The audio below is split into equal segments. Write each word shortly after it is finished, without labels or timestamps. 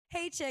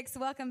Hey chicks,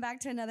 welcome back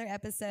to another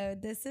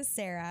episode. This is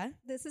Sarah.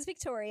 This is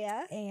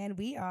Victoria. And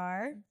we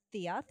are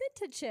The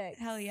Authentic Chicks.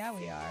 Hell yeah,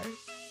 we are.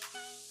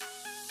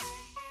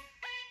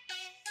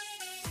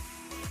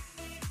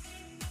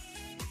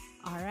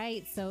 All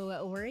right,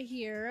 so we're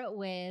here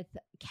with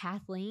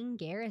Kathleen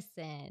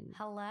Garrison.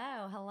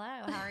 Hello. How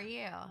are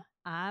you?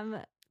 I'm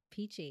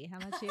peachy. How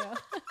about you?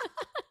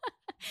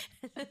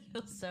 It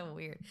feels so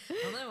weird.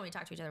 Normally when we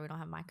talk to each other, we don't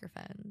have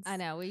microphones. I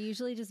know. We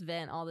usually just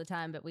vent all the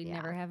time, but we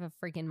never have a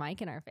freaking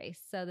mic in our face.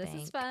 So this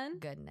is fun.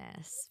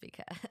 Goodness,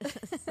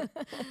 because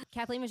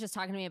Kathleen was just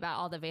talking to me about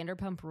all the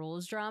Vanderpump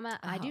Rules drama.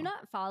 I do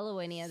not follow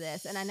any of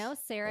this. And I know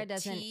Sarah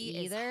doesn't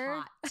either.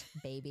 Is hot,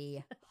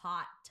 baby.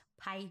 Hot.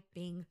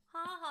 Piping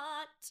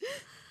hot.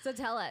 So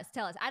tell us.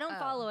 I don't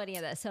follow any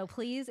of this. So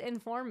please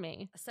inform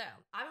me. So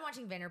I've been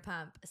watching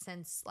Vanderpump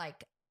since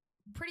like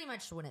pretty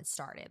much when it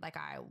started. Like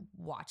I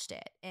watched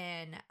it.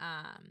 And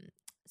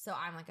so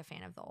I'm like a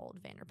fan of the old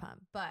Vanderpump.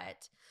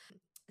 But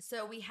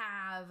so we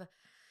have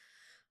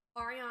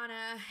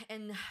Ariana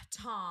and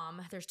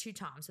Tom. There's two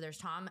Toms. So there's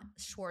Tom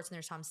Schwartz and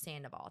there's Tom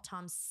Sandoval.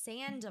 Tom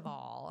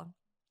Sandoval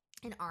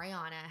and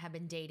Ariana have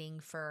been dating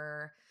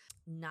for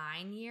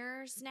 9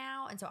 years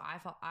now. And so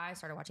I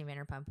started watching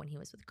Vanderpump when he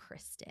was with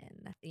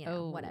Kristen,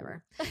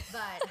 whatever,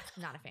 but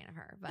not a fan of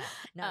her, but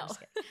no, I'm just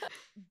kidding.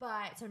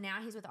 But so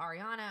now he's with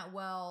Ariana.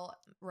 Well,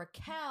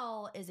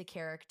 Raquel is a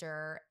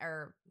character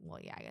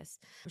I guess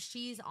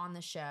she's on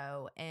the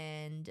show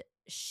and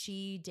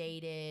she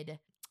dated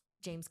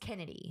James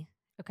Kennedy.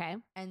 Okay.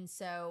 And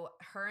so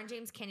her and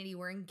James Kennedy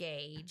were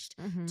engaged.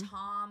 Mm-hmm.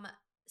 Tom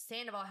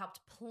Sandoval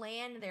helped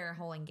plan their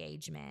whole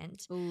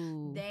engagement.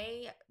 Ooh.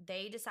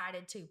 They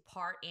decided to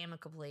part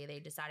amicably. They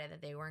decided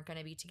that they weren't going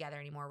to be together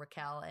anymore,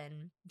 Raquel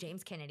and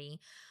James Kennedy.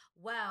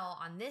 Well,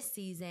 on this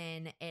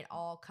season, it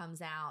all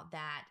comes out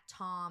that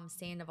Tom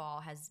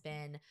Sandoval has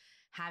been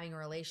having a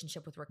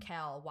relationship with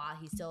Raquel while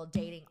he's still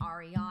dating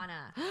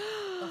Ariana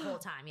the whole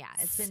time. Yeah,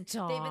 it's been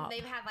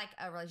they've had like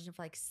a relationship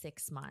for like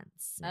 6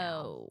 months now.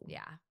 Oh,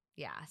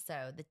 Yeah,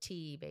 so the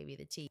tea, baby,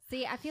 the tea.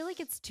 See, I feel like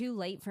it's too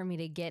late for me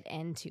to get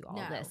into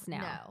all this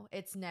now. No,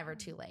 it's never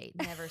too late.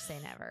 Never say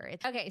never.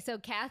 Okay, so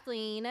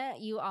Kathleen,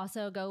 you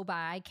also go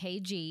by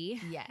KG.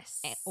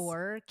 Yes.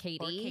 Or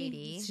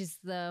Katie. She's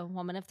the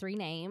woman of three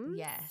names.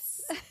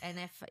 Yes. And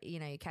if, you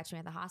catch me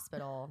at the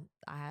hospital,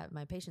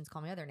 my patients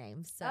call me other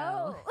names. So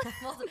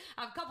well,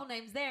 I have a couple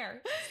names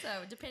there. So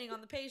depending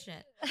on the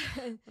patient.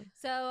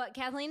 So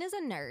Kathleen is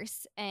a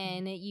nurse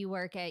and you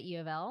work at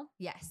U of L?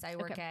 Yes, I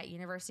work at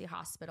University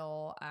Hospital.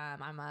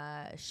 I'm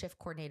a shift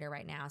coordinator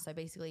right now. So I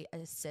basically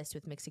assist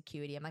with mixed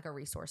acuity. I'm like a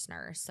resource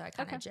nurse. So I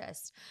kind of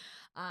just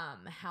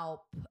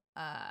help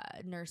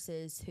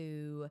nurses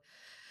who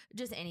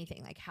just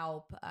anything like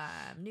help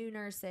new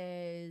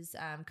nurses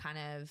kind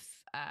of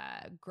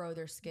grow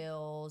their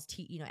skills,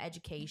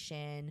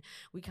 education.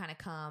 We kind of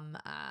come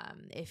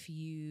if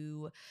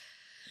you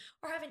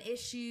are having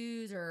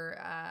issues or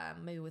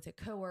maybe with a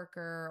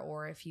coworker,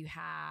 or if you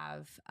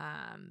have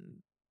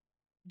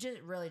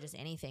just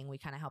anything we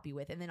kind of help you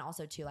with. And then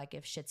also too, like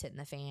if shit's hitting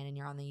the fan and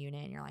you're on the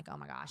unit and you're like, oh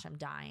my gosh, I'm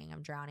dying,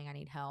 I'm drowning, I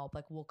need help.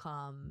 Like we'll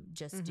come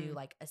just do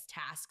like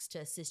tasks to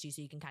assist you so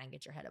you can kind of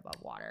get your head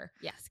above water.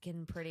 Yeah. It's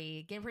getting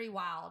pretty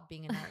wild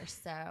being a nurse.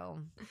 So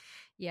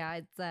yeah,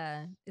 it's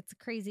a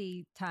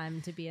crazy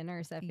time to be a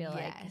nurse. I feel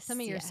like some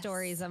of your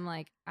stories, I'm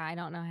like, I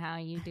don't know how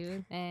you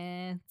do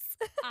it.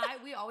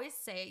 We always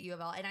say at U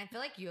of L, and I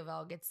feel like U of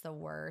L gets the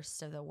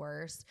worst of the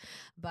worst,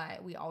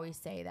 but we always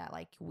say that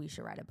like we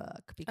should write a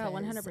book because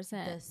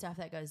 100%. The stuff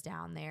that goes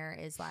down there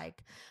is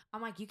like,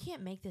 I'm like, you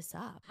can't make this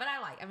up. But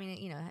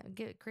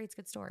it creates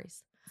good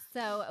stories.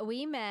 So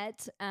we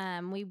met,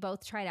 we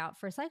both tried out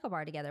for Cycle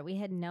Bar together. We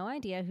had no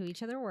idea who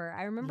each other were.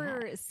 I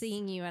remember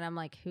seeing you and I'm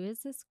like, who is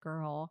this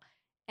girl?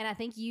 And I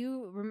think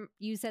you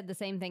said the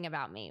same thing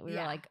about me. We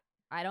were like,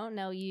 I don't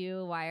know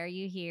you. Why are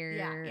you here?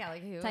 Yeah,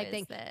 like who type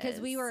is thing. Because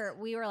we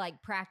were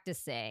like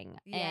practicing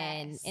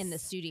and in the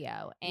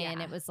studio,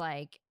 and it was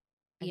like,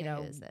 we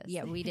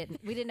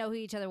didn't know who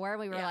each other were.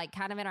 We were like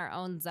kind of in our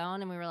own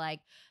zone, and we were like,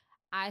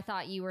 I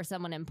thought you were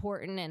someone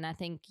important, and I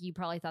think you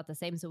probably thought the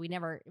same. So we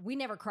never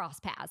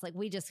crossed paths. Like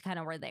we just kind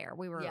of were there.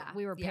 We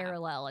were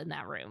parallel in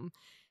that room.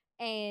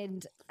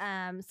 And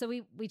so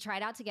we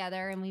tried out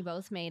together and we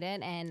both made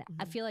it. And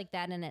I feel like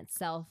that in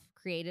itself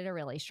created a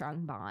really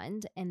strong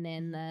bond. And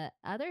then the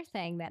other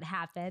thing that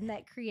happened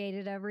that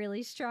created a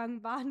really strong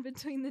bond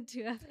between the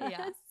two of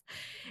us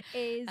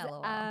is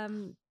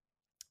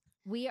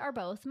we are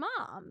both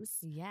moms.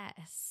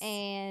 Yes.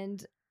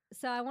 And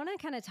so I want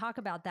to kind of talk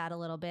about that a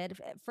little bit.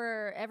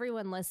 For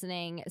everyone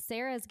listening,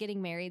 Sarah is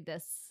getting married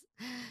this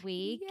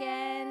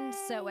weekend. Yay.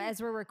 So as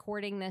we're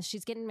recording this,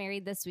 she's getting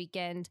married this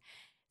weekend.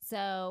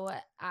 So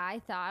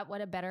I thought, what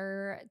a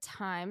better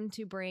time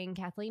to bring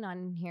Kathleen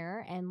on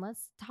here and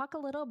let's talk a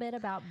little bit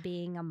about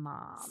being a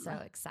mom. So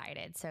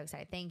excited.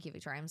 Thank you,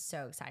 Victoria. I'm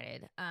so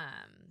excited.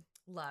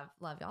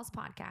 Love y'all's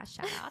podcast.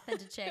 Shout out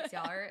Authentic Chicks.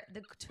 Y'all are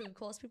the two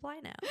coolest people I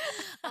know.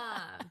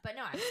 But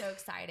no, I'm so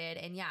excited.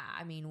 And yeah,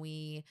 I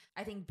mean,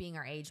 I think being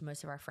our age,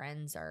 most of our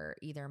friends are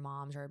either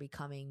moms or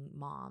becoming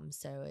moms.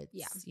 So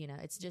it's,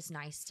 it's just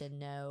nice to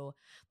know,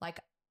 like,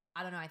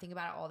 I don't know. I think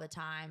about it all the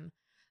time.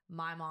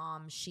 My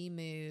mom, she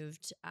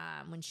moved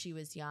when she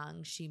was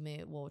young. She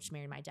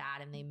married my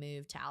dad and they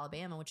moved to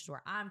Alabama, which is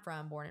where I'm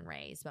from, born and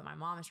raised. But my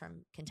mom is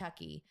from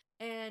Kentucky.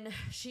 And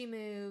she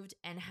moved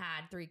and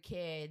had 3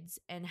 kids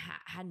and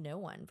had no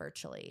one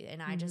virtually. And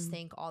I just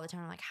think all the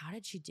time, I'm like, how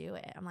did she do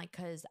it? I'm like,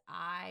 because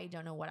I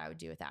don't know what I would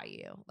do without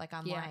you. Like,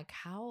 I'm like,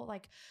 how,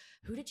 like,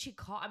 who did she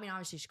call? I mean,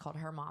 obviously she called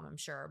her mom, I'm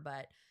sure.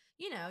 But,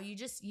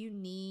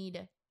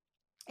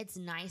 it's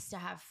nice to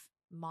have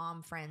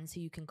mom friends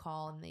who you can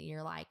call and that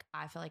you're like,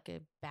 I feel like a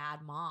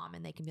bad mom.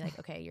 And they can be like,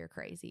 okay, you're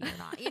crazy. You're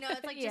not.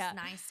 It's like just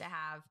nice to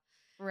have.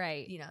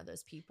 Right.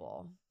 Those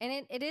people.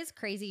 And it is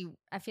crazy.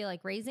 I feel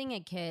like raising a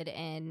kid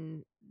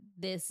in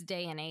this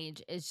day and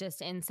age is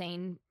just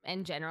insane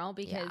in general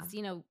because,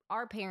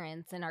 our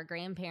parents and our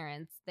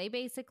grandparents, they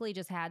basically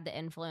just had the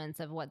influence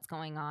of what's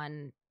going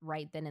on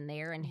right then and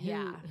there and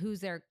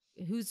who's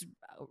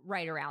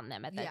right around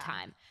them at that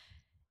time.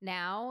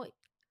 Now,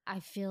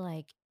 I feel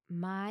like,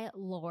 my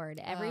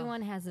Lord,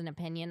 everyone has an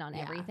opinion on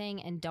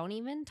everything and don't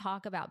even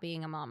talk about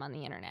being a mom on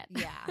the internet.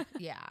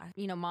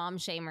 Yeah. Mom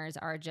shamers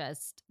are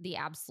just the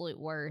absolute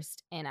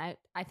worst. And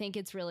I think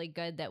it's really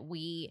good that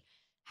we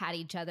had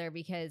each other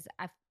because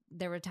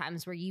there were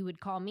times where you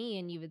would call me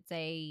and you would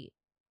say,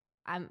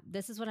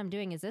 this is what I'm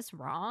doing. Is this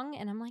wrong?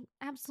 And I'm like,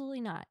 absolutely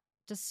not.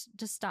 Just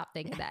stop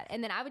thinking that.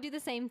 And then I would do the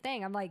same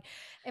thing. I'm like,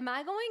 am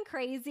I going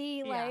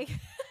crazy? Like,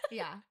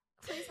 yeah.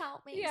 Please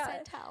help me. Yeah.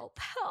 Send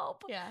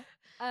help.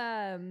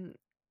 Yeah.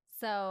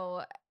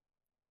 So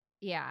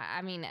yeah,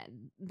 I mean,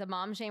 the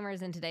mom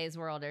shamers in today's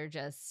world are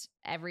just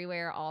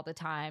everywhere all the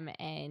time.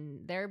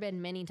 And there have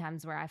been many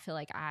times where I feel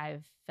like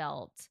I've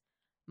felt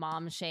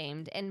mom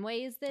shamed in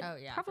ways that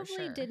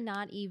probably did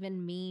not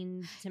even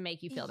mean to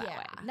make you feel that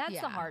way. And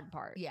that's the hard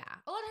part. Yeah.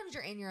 A lot of times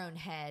you're in your own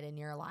head and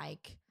you're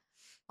like,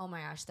 oh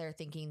my gosh, they're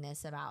thinking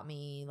this about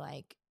me.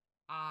 Like,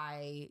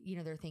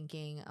 they're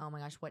thinking, oh my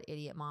gosh, what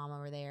idiot mom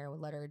over there would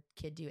let her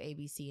kid do A,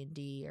 B, C, and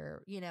D,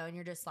 or, and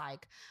you're just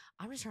like,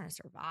 I'm just trying to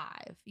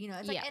survive,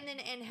 it's like,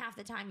 and half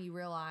the time you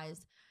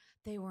realize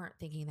they weren't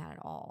thinking that at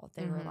all.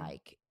 They were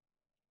like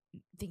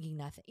thinking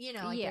nothing,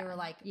 they were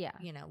like,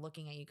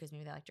 looking at you because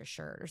maybe they liked your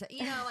shirt or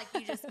something, like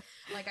you just,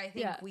 like, I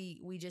think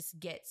we just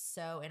get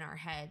so in our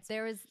heads.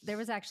 There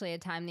was actually a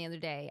time the other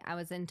day I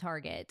was in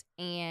Target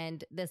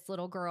and this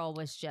little girl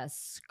was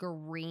just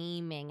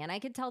screaming and I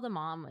could tell the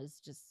mom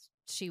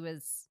she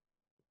was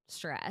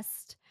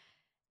stressed.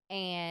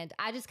 And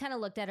I just kind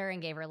of looked at her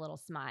and gave her a little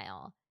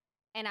smile.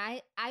 And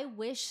I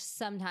wish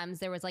sometimes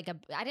there was like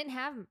I didn't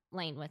have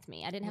Lane with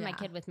me. I didn't have my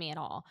kid with me at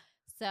all.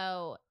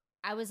 So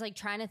I was like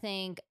trying to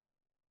think,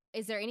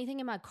 is there anything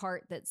in my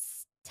cart that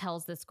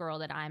tells this girl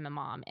that I'm a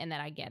mom and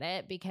that I get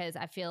it? Because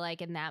I feel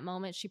like in that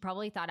moment, she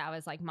probably thought I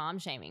was like mom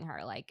shaming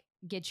her, like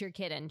get your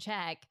kid in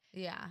check.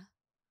 Yeah.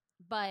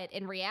 But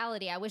in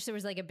reality, I wish there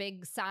was like a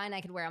big sign I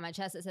could wear on my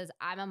chest that says,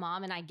 I'm a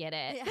mom and I get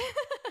it.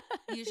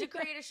 Yeah. You should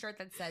create a shirt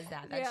that says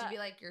that. That should be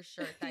like your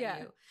shirt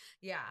that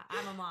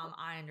I'm a mom.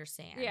 I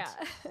understand. Yeah.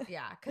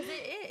 Yeah. Cause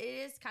it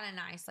is kind of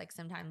nice. Like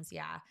sometimes,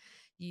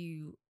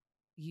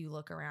 you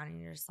look around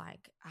and you're just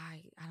like,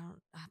 I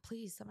don't,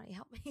 please somebody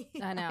help me.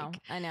 I know.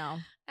 Like, I know.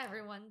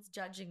 Everyone's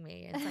judging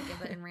me. It's like,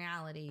 but in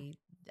reality,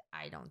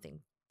 I don't think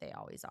they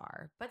always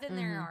are. But then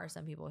there are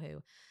some people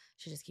who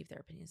should just keep their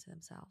opinions to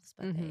themselves,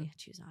 but they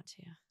choose not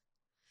to.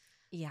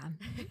 Yeah.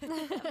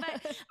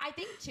 But I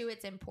think too,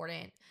 it's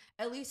important,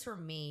 at least for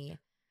me,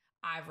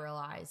 I've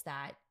realized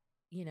that,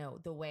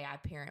 the way I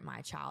parent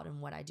my child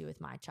and what I do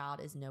with my child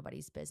is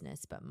nobody's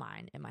business but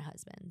mine and my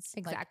husband's.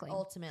 Exactly. Like,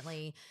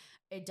 ultimately,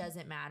 it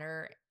doesn't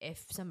matter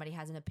if somebody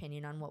has an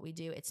opinion on what we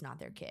do. It's not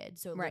their kid.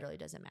 So it literally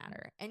doesn't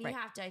matter. And you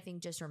have to, I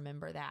think, just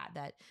remember that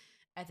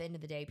at the end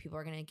of the day, people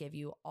are going to give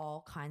you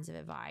all kinds of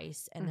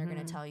advice and they're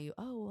going to tell you,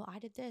 oh, well, I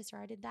did this or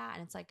I did that.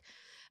 And it's like,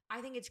 I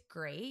think it's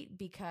great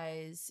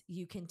because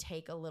you can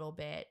take a little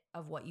bit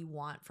of what you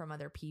want from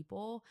other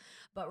people,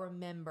 but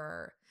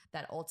remember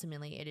that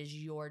ultimately it is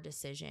your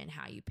decision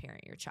how you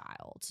parent your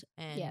child.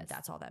 And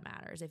that's all that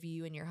matters. If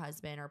you and your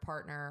husband or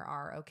partner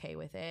are okay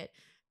with it,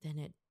 then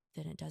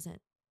it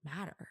doesn't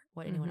matter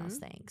what anyone else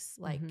thinks.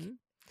 Like,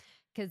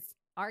 because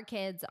our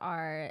kids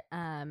are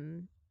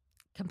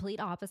complete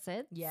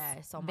opposites.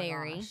 Yes. Oh my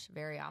gosh.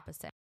 Very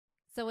opposite.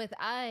 So with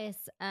us,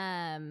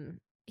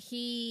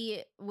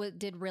 he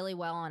did really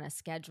well on a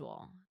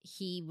schedule.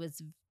 He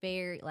was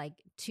very like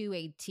to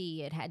a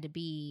T. It had to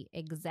be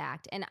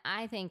exact. And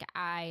I think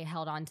I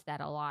held on to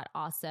that a lot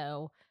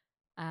also,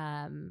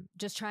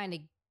 just trying to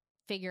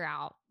figure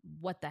out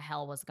what the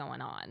hell was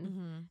going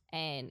on.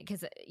 And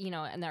because, in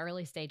the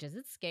early stages,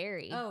 it's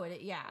scary. Oh,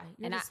 yeah.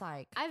 You're and just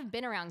I've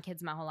been around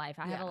kids my whole life.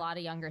 I have a lot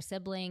of younger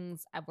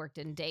siblings. I've worked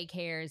in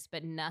daycares,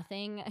 but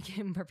nothing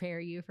can prepare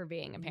you for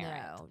being a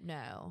parent.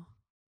 No.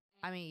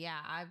 I mean,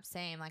 I'm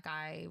saying like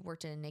I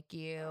worked in a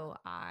NICU.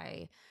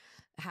 I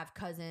have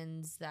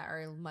cousins that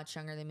are much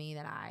younger than me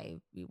that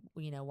I,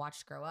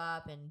 watched grow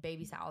up and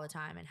babysat all the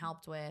time and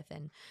helped with.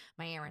 And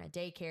my aunt ran a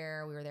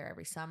daycare. We were there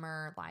every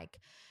summer. Like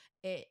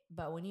it,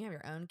 but when you have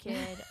your own kid,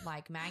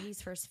 like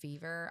Maggie's first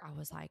fever, I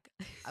was like,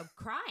 I'm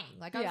crying.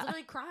 Like I was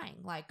literally crying,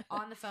 like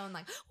on the phone,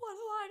 like, what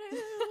do I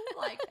do?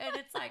 Like, and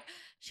it's like,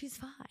 she's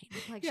fine.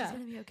 Like she's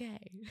going to be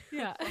okay.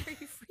 Yeah. Why are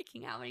you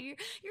freaking out? You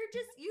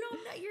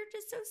don't know. You're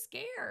just so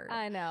scared.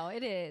 I know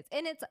it is.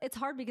 And it's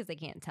hard because they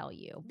can't tell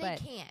you. They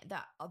can't.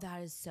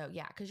 That is so,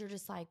 cause you're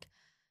just like,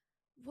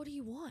 what do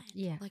you want?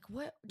 Yeah. Like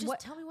what? Just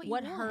tell me what you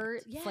want. What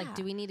hurts? Yeah. Like,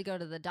 do we need to go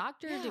to the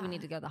doctor? Yeah. Do we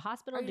need to go to the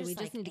hospital? Do we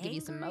just need to give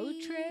you some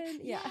Motrin?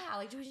 Yeah.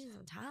 Like, do we just need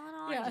some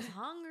Tylenol? Yeah. Are you just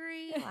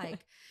hungry? Like,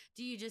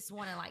 do you just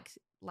want to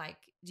like,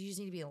 do you just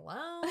need to be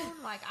alone?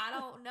 Like, I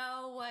don't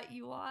know what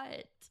you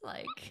want.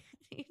 Like,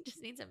 you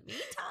just need some me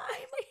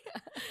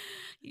time.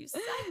 You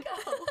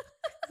psycho.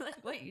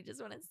 Like, what? You just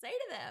want to say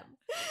to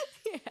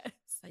them? Yes.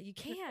 But you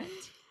can't.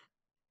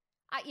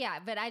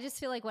 But I just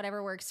feel like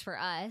whatever works for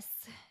us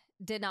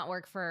did not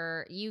work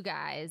for you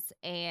guys.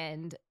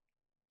 And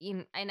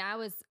I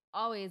was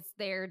always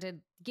there to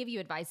give you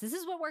advice. This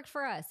is what worked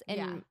for us.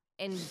 And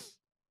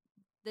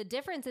the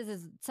difference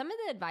is some of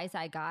the advice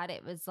I got,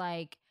 it was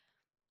like,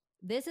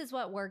 this is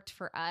what worked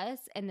for us,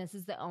 and this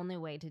is the only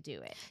way to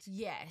do it.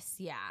 Yes.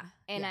 Yeah.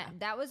 And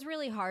that was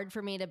really hard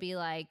for me to be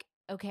like,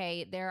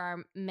 okay, there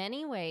are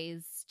many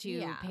ways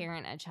to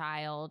parent a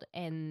child,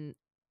 and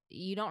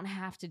you don't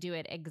have to do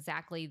it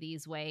exactly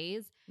these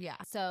ways. Yeah.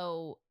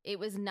 So it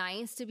was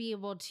nice to be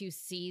able to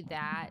see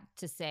that,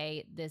 to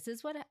say, this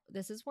is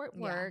what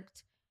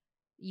worked.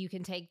 You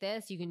can take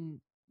this. You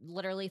can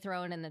literally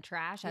throw it in the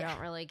trash. I don't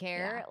really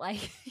care. Yeah. Like,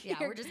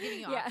 we're just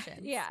giving you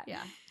options. Yeah.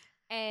 Yeah.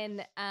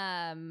 And,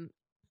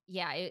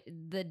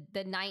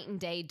 the night and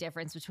day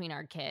difference between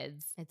our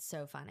kids. It's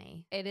so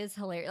funny. It is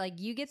hilarious. Like,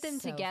 you get them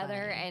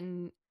together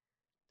funny.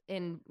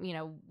 and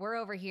we're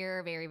over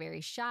here very,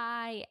 very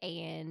shy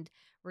and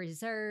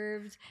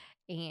reserved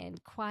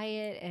and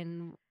quiet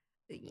and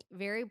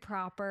very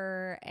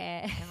proper.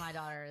 And my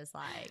daughter is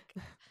like,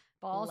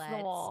 balls to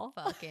the wall.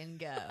 Fucking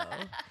go.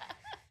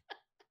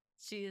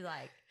 She's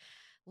like,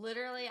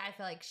 literally, I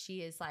feel like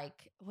she is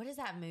like, what is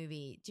that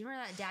movie? Do you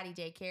remember that Daddy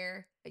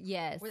Daycare?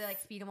 Yes. Where they like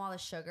feed them all the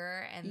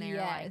sugar and they're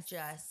like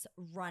just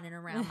running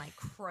around like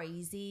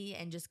crazy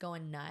and just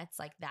going nuts.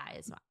 Like that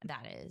is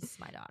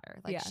my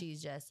daughter. Like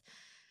she's just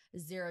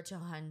 0 to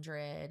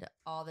 100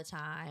 all the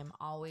time,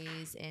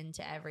 always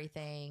into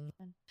everything.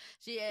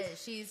 She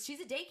is. She's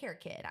a daycare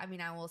kid. I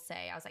mean, I will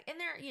say, I was like, and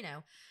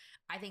there,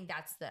 I think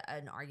that's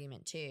an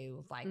argument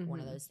too. Like one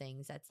of those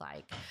things that's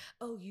like,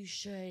 oh, you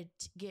should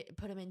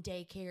put him in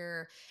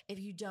daycare. If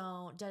you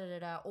don't, da da da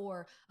da,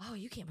 or oh,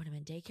 you can't put him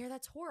in daycare.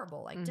 That's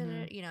horrible. Like, da,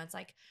 da, da. It's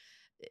like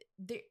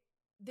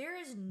there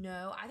is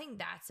no. I think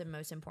that's the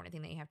most important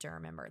thing that you have to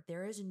remember.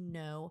 There is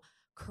no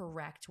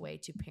correct way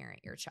to parent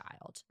your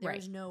child. There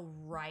is no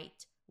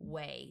right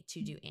way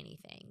to do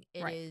anything.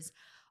 It is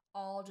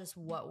all just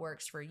what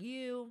works for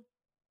you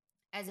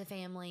as a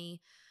family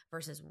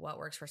versus what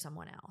works for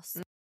someone else.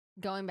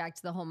 Going back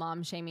to the whole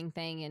mom shaming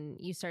thing, and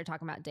you started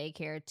talking about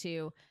daycare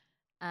too.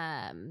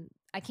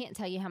 I can't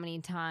tell you how many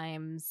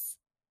times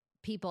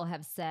people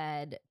have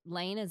said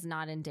Lane is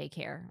not in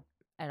daycare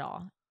at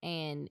all.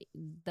 And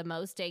the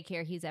most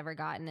daycare he's ever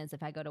gotten is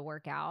if I go to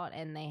work out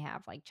and they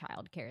have like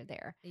childcare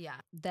there. Yeah.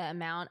 The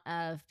amount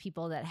of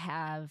people that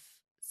have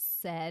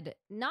said,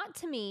 not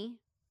to me,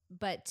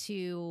 but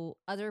to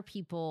other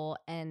people,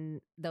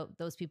 and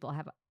those people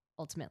have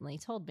ultimately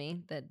told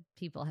me that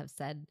people have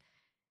said,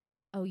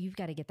 oh, you've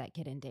got to get that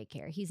kid in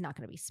daycare. He's not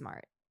going to be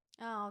smart.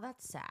 Oh,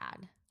 that's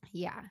sad.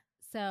 Yeah.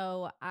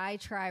 So I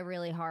try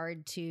really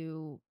hard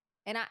to,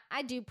 and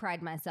I do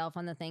pride myself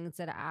on the things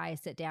that I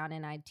sit down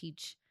and I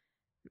teach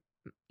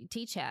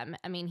him.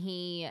 I mean,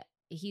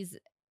 he's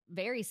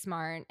very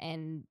smart,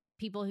 and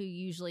people who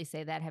usually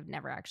say that have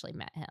never actually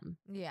met him.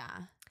 Yeah.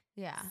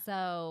 Yeah.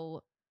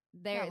 So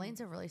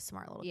Lane's a really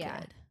smart little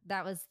kid.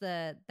 That's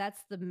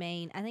the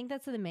main, I think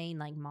that's the main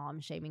like mom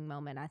shaming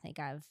moment I think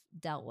I've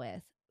dealt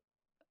with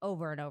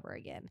over and over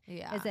again.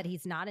 Yeah. Is that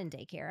he's not in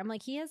daycare. I'm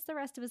like, he has the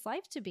rest of his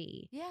life to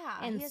be.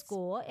 Yeah. In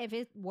school. If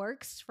it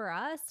works for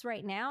us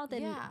right now,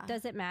 then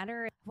does it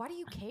matter? Why do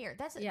you care?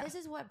 This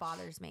is what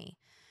bothers me.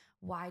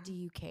 Why do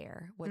you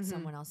care what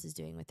someone else is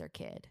doing with their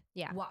kid?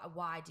 Yeah.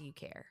 Why do you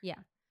care? Yeah.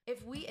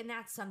 And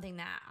that's something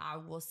that I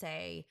will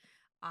say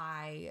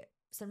I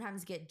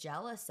sometimes get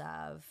jealous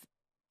of,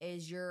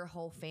 is your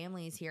whole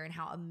family is here and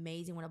how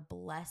amazing, what a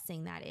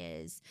blessing that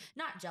is.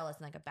 Not jealous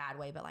in like a bad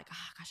way, but like,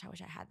 oh gosh, I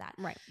wish I had that.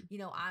 Right.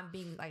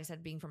 I'm like I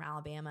said, being from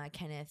Alabama,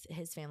 Kenneth,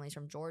 his family's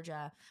from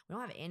Georgia. We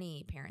don't have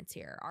any parents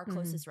here. Our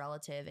closest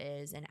relative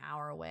is an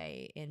hour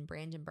away in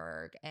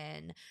Brandenburg,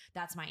 and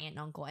that's my aunt and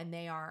uncle. And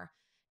they are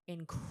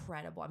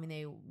incredible. I mean,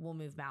 they will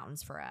move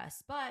mountains for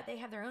us, but they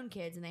have their own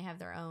kids and they have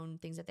their own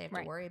things that they have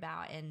to worry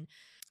about. And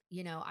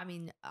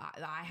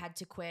I had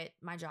to quit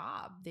my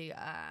job.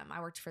 I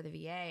worked for the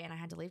VA and I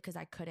had to leave because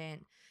I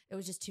couldn't, it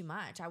was just too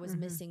much. I was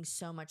missing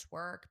so much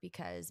work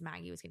because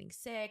Maggie was getting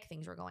sick,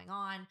 things were going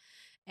on.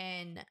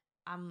 And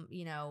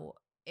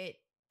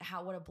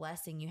what a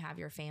blessing you have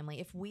your family.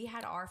 If we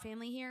had our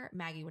family here,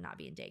 Maggie would not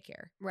be in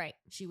daycare. Right.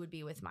 She would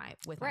be with my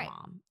right.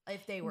 mom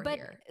if they were but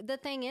here. The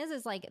thing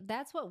is like,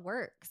 that's what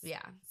works.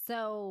 Yeah.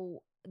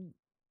 So,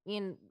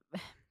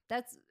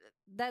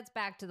 that's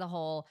back to the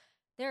whole,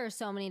 there are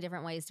so many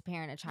different ways to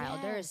parent a child.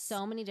 Yes. There are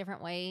so many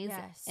different ways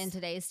in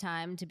today's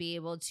time to be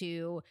able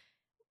to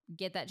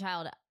get that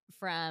child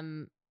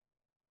from,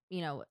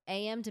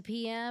 AM to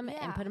PM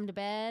and put them to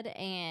bed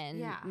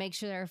and make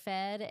sure they're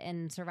fed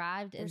and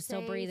survived and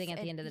still breathing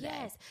at the end of the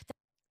day.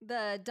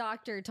 The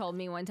doctor told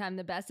me one time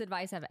the best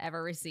advice I've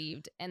ever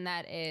received, and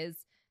that is,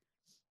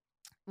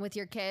 with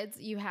your kids,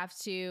 you have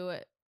to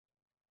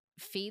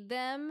feed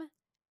them,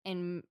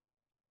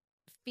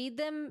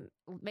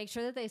 make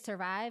sure that they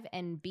survive,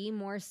 and be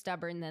more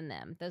stubborn than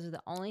them. Those are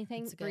the only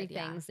three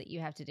things that you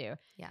have to do.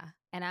 Yeah.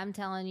 And I'm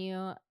telling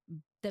you,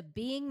 the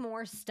being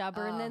more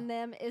stubborn than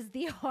them is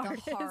the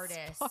hardest part.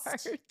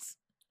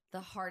 The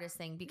hardest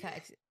thing,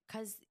 because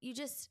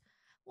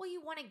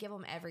you want to give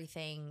them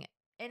everything.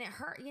 And it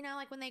hurt,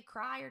 like when they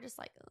cry, you're just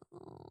like,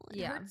 oh,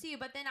 it hurts you.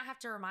 But then I have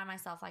to remind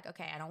myself, like,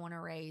 okay, I don't want to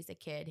raise a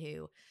kid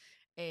who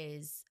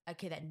is a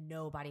kid that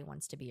nobody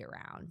wants to be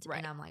around. Right.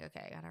 And I'm like,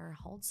 okay, I gotta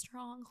hold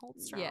strong.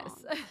 Yes.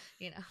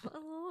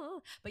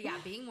 But yeah,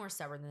 being more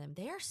stubborn than them.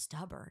 They are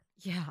stubborn.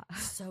 Yeah.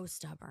 So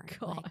stubborn.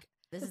 God. Like,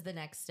 this is the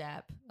next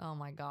step. Oh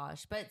my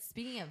gosh. But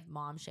speaking of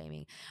mom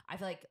shaming, I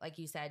feel like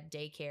you said,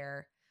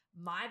 daycare,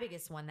 my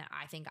biggest one that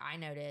I think I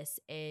notice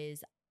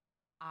is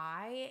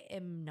I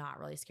am not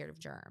really scared of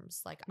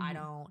germs. Like, I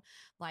don't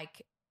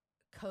like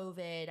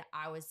COVID.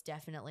 I was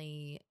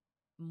definitely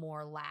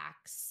more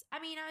lax. I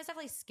mean, I was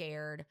definitely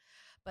scared,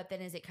 but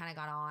then as it kind of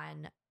got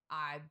on,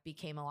 I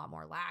became a lot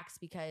more lax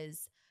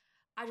because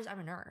I'm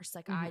a nurse.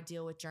 Like, I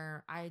deal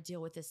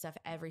with this stuff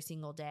every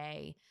single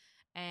day.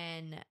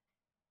 And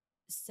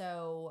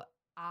so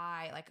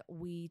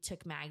we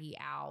took Maggie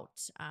out.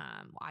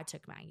 I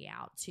took Maggie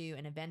out to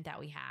an event that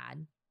we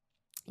had.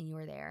 And you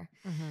were there.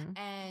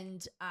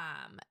 And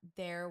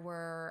there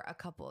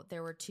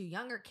were two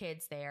younger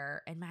kids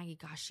there. And Maggie,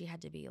 gosh, she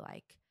had to be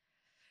like,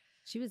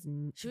 she was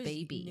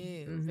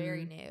baby. New,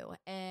 very new.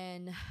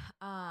 And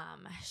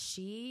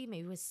she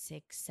maybe was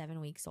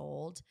 6-7 weeks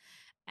old.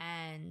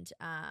 And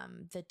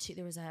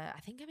there was I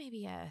think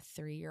maybe a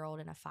 3-year-old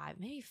and a 5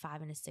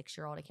 and a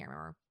 6-year-old. I can't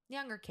remember.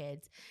 Younger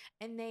kids.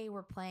 And they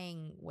were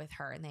playing with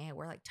her and they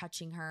were like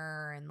touching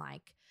her and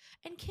like,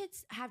 and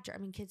kids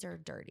kids are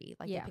dirty.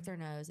 Like, they pick their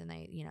nose and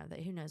they,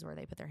 who knows where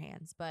they put their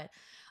hands, but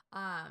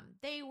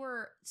they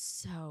were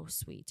so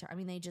sweet. I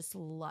mean, they just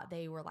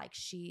they were like,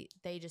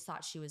 they just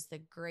thought she was the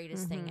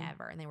greatest thing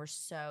ever. And they were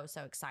so,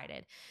 so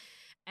excited.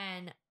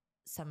 And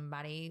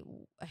somebody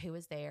who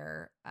was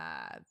there,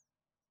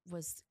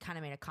 was kind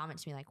of made a comment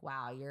to me like,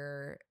 wow,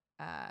 you're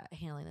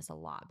handling this a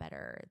lot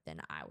better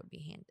than I would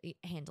be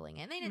handling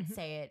it. And they didn't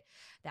say it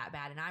that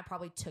bad. And I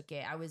probably took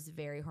it. I was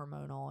very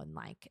hormonal and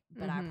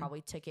but I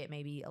probably took it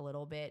maybe a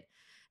little bit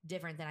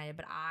different than I did.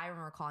 But I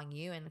remember calling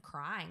you and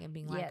crying and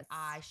being like,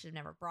 I should have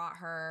never brought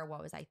her.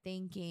 What was I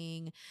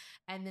thinking?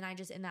 And then I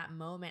just, in that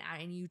moment,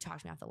 and you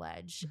talked me off the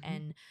ledge.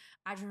 And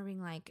I just remember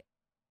being like,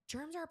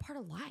 germs are a part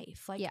of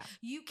life. Like,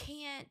 you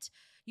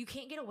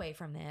can't get away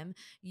from them.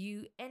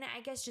 And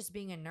I guess just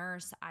being a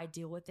nurse, I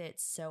deal with it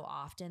so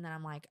often that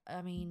I'm like,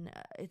 I mean,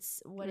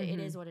 it's what it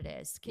is, what it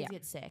is. Kids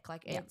get sick.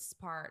 Like, it's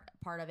part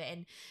of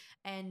it.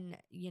 And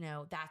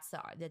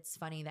that's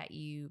funny that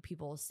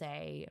people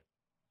say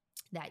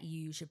that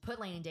you should put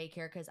Lane in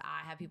daycare, because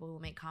I have people who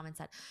make comments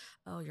that,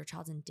 oh, your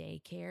child's in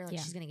daycare, like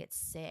she's gonna get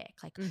sick,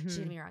 like she's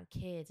gonna be around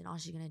kids, and all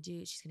she's gonna do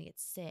is she's gonna get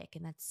sick,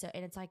 and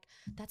it's like,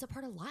 that's a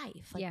part of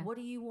life. Like, what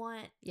do you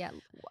want? Yeah,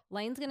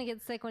 Lane's gonna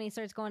get sick when he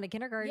starts going to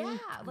kindergarten,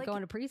 like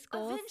going to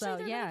preschool. So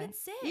they're gonna get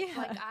sick.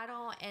 Like,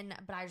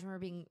 but I just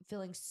remember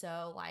feeling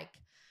so like,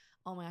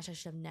 oh my gosh, I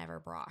should have never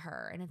brought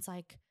her, and it's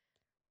like,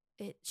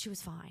 she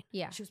was fine.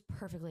 Yeah. She was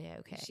perfectly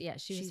okay.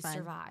 She was fine.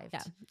 Survived.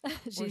 Yeah.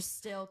 We're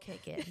still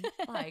kicking.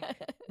 Like,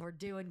 we're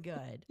doing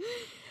good.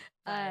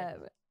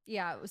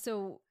 Yeah.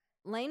 So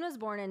Lane was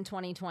born in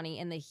 2020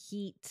 in the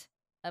heat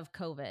of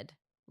COVID.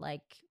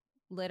 Like,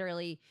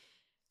 literally,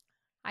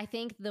 I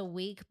think the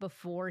week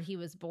before he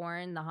was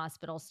born, the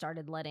hospital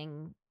started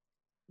letting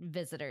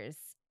visitors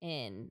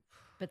in,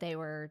 but they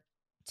were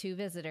 2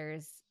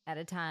 visitors at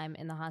a time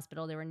in the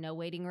hospital. There were no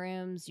waiting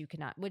rooms. You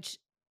could not,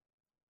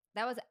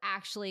 that was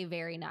actually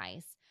very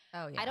nice.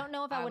 Oh, yeah. I don't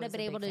know if I would have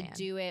been able to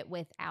do it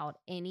without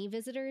any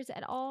visitors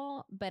at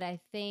all, but I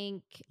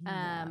think...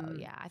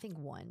 I think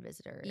 1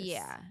 visitor.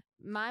 Yeah.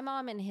 My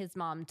mom and his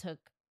mom took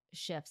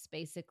shifts,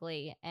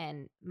 basically,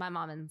 and my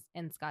mom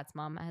and Scott's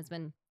mom, my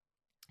husband,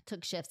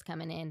 took shifts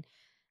coming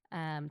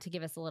in to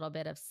give us a little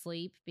bit of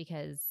sleep,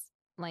 because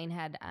Lane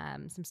had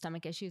some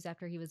stomach issues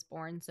after he was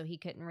born, so he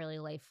couldn't really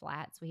lay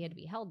flat, so he had to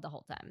be held the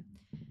whole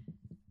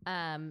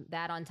time.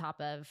 That on top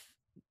of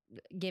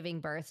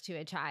giving birth to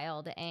a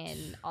child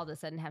and all of a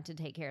sudden have to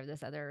take care of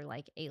this other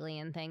like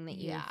alien thing that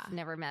you've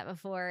never met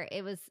before.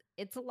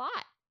 It's a lot.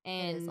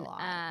 And it is a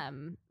lot.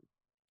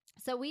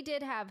 So we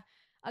did have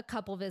a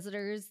couple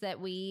visitors that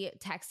we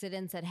texted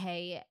and said,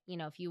 hey,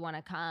 if you want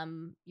to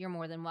come, you're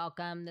more than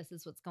welcome. This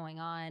is what's going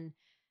on.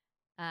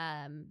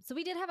 So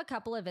we did have a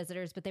couple of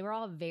visitors, but they were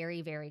all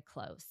very, very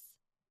close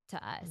to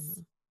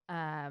us.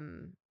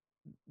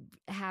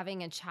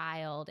 Having a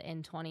child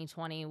in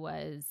 2020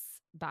 was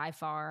by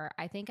far,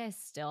 I think I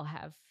still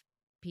have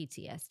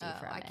PTSD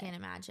from it. I can't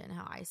imagine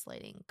how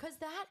isolating. Because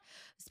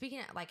speaking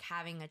of like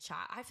having a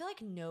child, I feel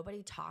like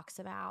nobody talks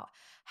about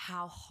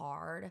how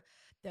hard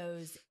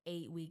those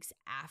 8 weeks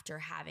after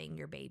having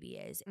your baby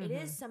is. It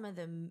is some of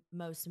the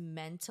most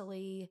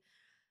mentally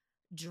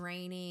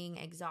draining,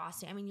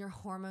 exhausting. I mean, your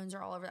hormones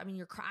are all over. I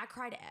mean, I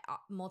cried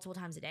multiple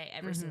times a day,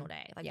 every single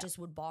day. Like just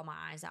would bawl my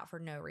eyes out for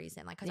no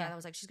reason. Like, cause I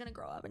was like, she's going to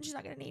grow up and she's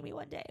not going to need me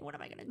one day. What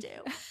am I going to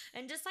do?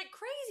 And just like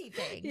crazy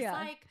things.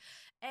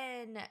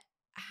 And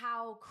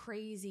how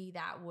crazy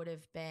that would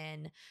have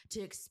been to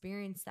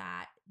experience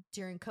that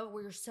during COVID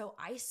where you're so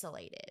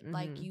isolated.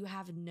 Like you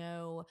have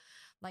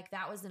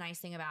that was the nice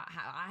thing about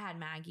how I had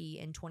Maggie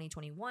in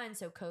 2021.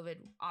 So COVID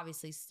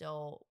obviously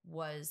still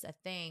was a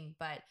thing,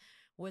 but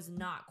was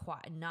not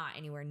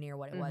anywhere near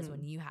what it was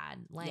when you had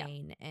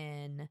Lane.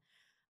 And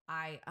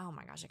oh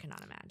my gosh, I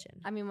cannot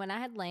imagine. I mean, when I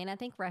had Lane, I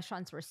think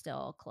restaurants were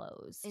still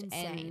closed.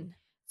 Insane. And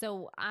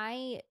so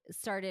I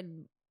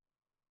started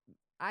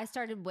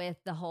with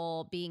the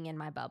whole being in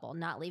my bubble,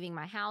 not leaving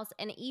my house.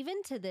 And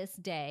even to this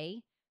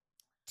day,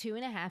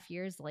 2.5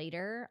 years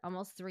later,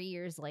 almost 3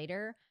 years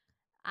later,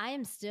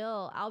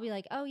 I'll be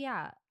like, oh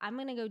yeah, I'm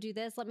going to go do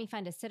this. Let me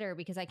find a sitter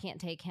because I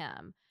can't take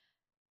him.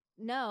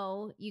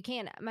 No, you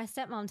can't. My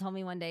stepmom told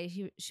me one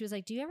day, she was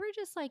like, do you ever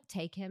just like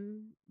take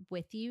him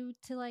with you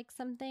to like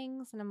some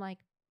things? And I'm like,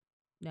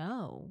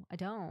 no, I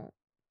don't.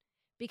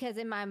 Because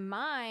in my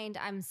mind,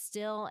 I'm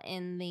still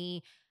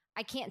in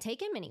I can't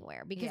take him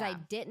anywhere because I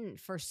didn't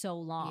for so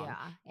long.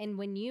 Yeah. And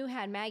when you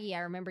had Maggie, I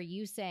remember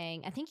you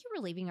saying, I think you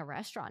were leaving a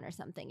restaurant or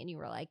something. And you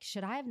were like,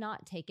 should I have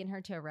not taken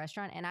her to a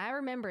restaurant? And I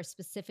remember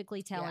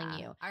specifically telling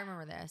you, I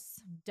remember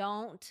this.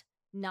 Don't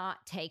not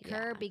take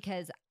her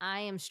because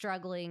I am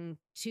struggling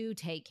to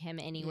take him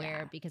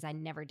anywhere because I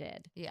never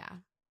did. Yeah.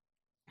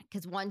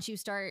 Because once you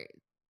start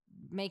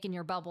making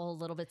your bubble a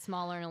little bit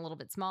smaller and a little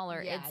bit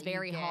smaller, it's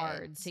very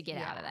hard to get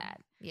out of that.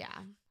 Yeah.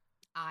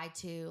 I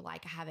too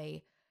have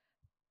a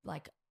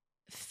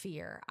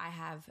fear. I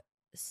have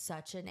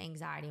such an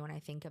anxiety when I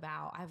think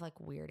about, I have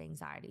weird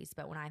anxieties,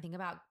 but when I think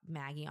about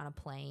Maggie on a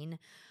plane,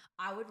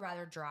 I would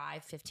rather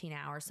drive 15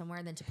 hours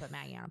somewhere than to put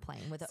Maggie on a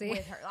plane with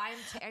her.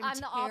 I'm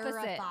the opposite.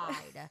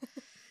 Terrified.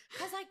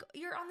 Because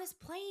you're on this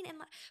plane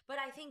but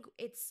I think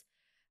it's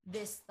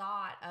this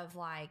thought of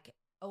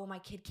oh, my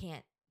kid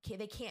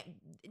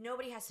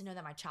nobody has to know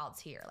that my child's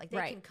here. They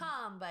can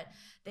come, but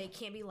they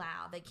can't be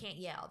loud. They can't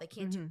yell. They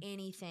can't do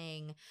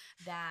anything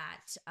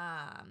that,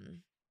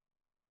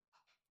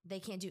 they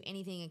can't do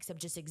anything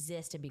except just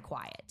exist and be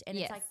quiet. And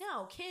it's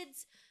no,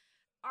 kids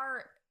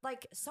are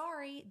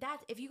sorry, that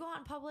if you go out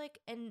in public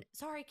and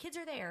kids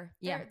are there.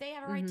 They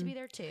have a right to be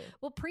there too.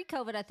 Well,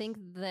 pre-COVID, I think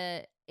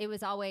it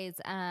was always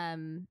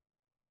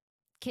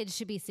kids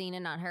should be seen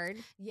and not heard.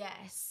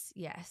 Yes.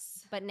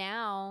 But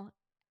now,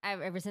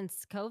 ever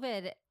since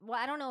COVID, well,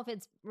 I don't know if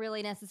it's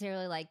really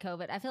necessarily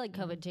COVID. I feel like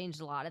COVID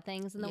changed a lot of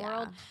things in the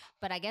world.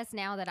 But I guess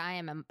now that I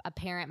am a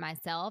parent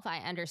myself, I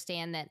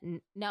understand that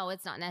no,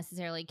 it's not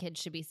necessarily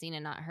kids should be seen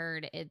and not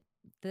heard.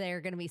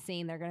 They're going to be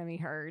seen. They're going to be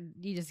heard.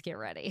 You just get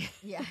ready.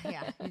 Yeah.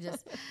 You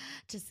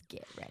just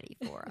get ready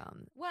for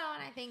them. Well,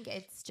 and I think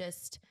it's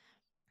just,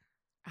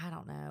 I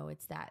don't know.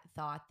 It's that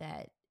thought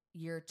that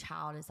your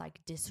child is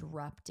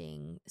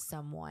disrupting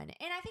someone.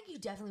 And I think you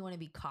definitely want to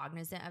be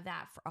cognizant of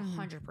that for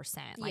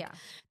 100%.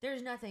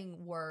 There's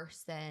nothing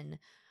worse than,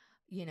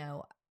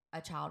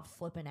 a child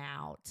flipping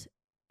out.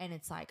 And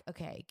it's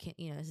okay,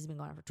 this has been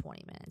going on for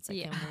 20 minutes.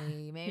 Can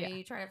we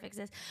maybe try to fix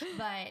this?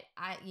 But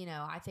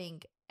I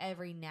think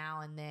every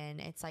now and then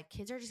it's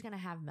kids are just going to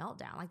have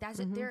meltdown.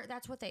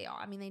 That's what they are.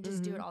 I mean, they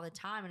just do it all the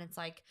time. And it's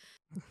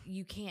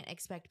you can't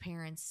expect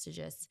parents to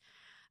just,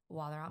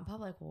 while they're out in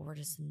public,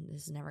 this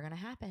is never going to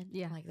happen.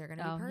 Yeah. They're going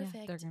to be perfect.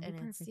 Yeah, they're going to be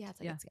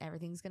perfect. It's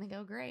everything's going to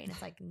go great. And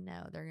it's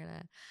no, they're going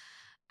to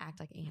act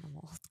like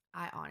animals.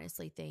 I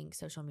honestly think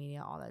social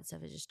media, all that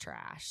stuff is just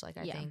trash. I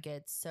think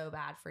it's so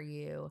bad for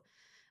you.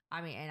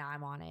 I mean, and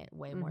I'm on it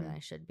way more than I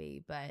should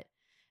be, but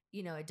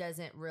it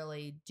doesn't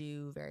really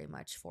do very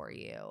much for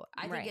you.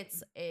 I think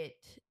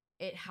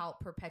it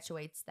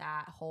perpetuates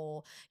that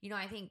whole,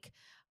 I think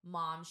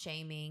mom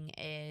shaming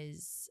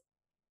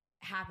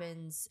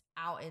happens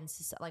out in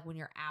when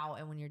you're out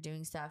and when you're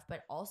doing stuff,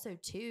 but also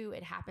too,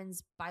 it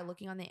happens by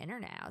looking on the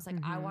internet. I was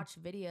I watch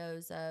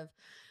videos of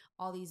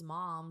all these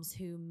moms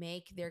who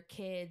make their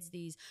kids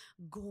these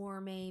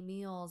gourmet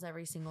meals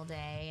every single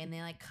day, and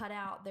they like cut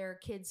out their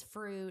kids'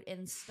 fruit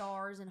and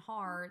stars and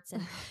hearts,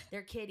 and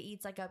their kid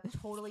eats like a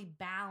totally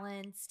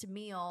balanced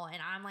meal,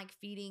 and I'm like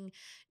feeding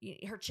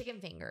her chicken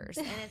fingers,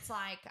 and it's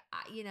like,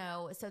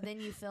 so then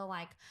you feel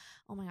like,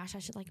 oh my gosh, I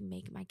should like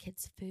make my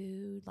kids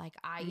food. Like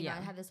I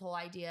had this whole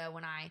idea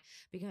when I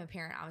became a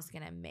parent, I was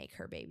gonna make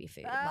her baby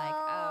food.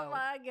 Oh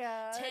my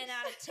god, 10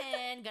 out of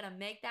 10, gonna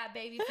make that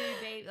baby food,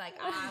 baby. Like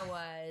I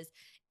was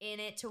in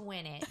it to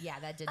win it. Yeah,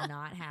 that did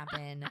not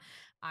happen.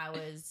 I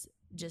was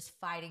just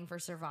fighting for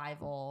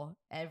survival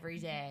every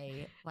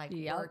day, like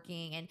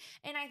working, and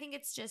I think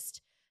it's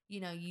just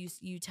you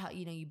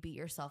beat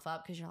yourself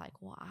up because you're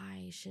like, well,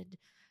 I should.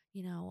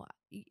 Your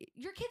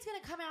kid's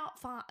going to come out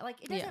fine.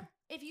 Like it doesn't,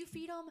 if you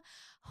feed them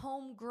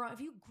homegrown,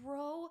 if you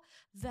grow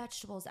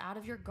vegetables out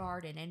of your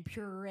garden and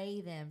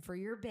puree them for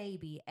your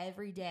baby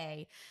every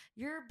day,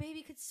 your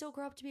baby could still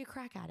grow up to be a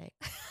crack addict.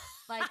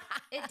 Like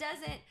it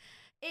doesn't,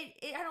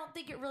 I don't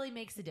think it really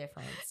makes a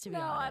difference, to be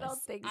honest. I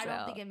don't think so. I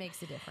don't think it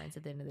makes a difference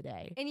at the end of the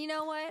day. And you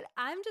know what?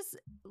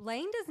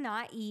 Lane does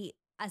not eat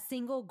a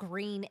single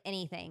green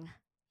anything.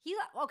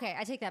 Okay,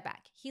 I take that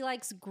back. He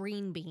likes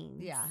green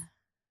beans. Yeah.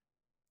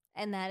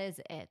 And that is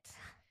it.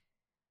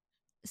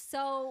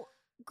 So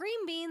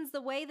green beans,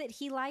 the way that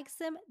he likes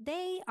them,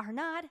 they are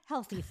not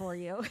healthy for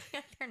you.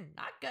 They're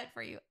not good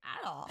for you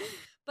at all.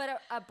 But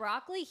a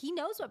broccoli, he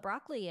knows what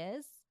broccoli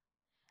is.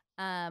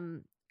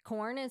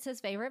 Corn is his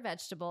favorite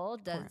vegetable.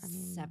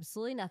 Does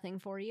absolutely nothing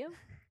for you.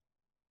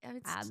 Yeah,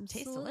 it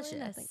tastes delicious.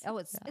 Nothing. Oh,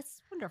 it's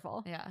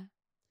wonderful. Yeah.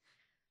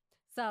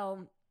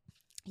 So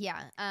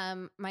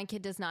my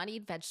kid does not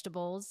eat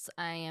vegetables.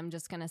 I am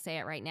just going to say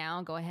it right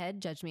now. Go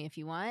ahead, judge me if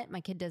you want. My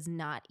kid does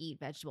not eat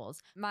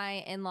vegetables.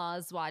 My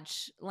in-laws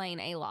watch Lane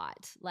a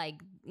lot. Like,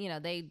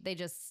 they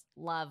just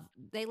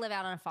they live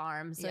out on a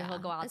farm. So he'll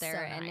go out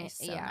there and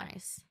nice.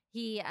 Nice.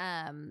 He,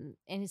 and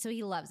so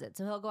he loves it.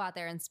 So he'll go out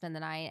there and spend the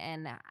night.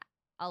 And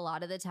a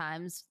lot of the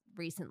times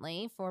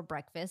recently for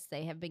breakfast,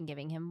 they have been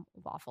giving him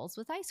waffles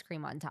with ice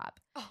cream on top.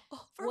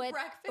 For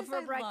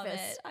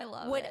breakfast? I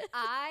love it. Would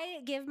I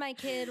give my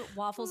kid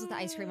waffles with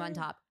ice cream on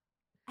top?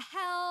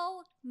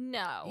 Hell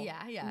no.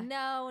 Yeah.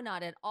 No,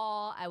 not at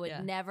all. I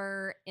would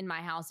never in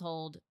my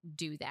household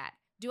do that.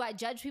 Do I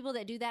judge people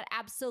that do that?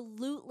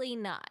 Absolutely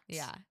not.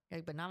 Yeah,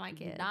 but not my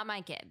kid. Not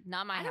my kid.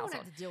 Not my household. I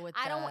don't have to deal with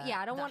I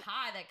don't want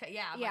high that.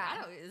 Yeah. Yeah. Like,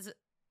 I don't.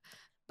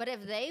 But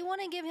if they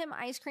want to give him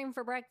ice cream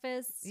for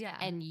breakfast,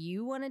 and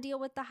you want to deal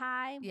with the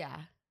high,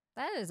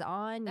 that is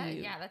on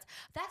you. Yeah,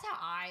 that's how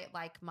I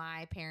like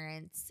my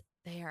parents.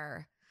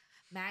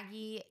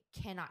 Maggie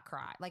cannot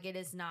cry. Like it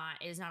is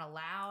not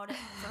allowed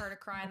for her to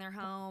cry in their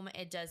home.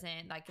 It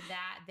doesn't like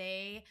that.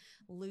 They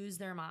lose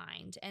their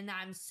mind, and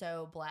I'm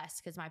so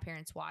blessed because my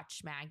parents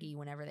watch Maggie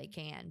whenever they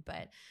can.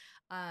 But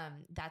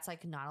that's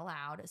like not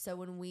allowed. So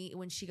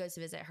when she goes to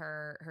visit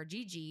her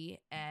Gigi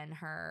and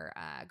her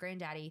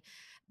granddaddy,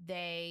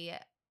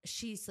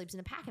 she sleeps in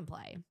a pack and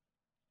play.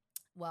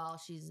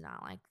 Well, she's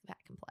not like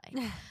pack and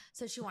play.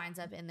 So she winds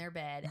up in their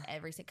bed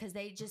because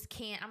they just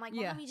can't. I'm like,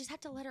 Mom, you just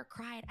have to let her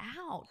cry it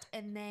out.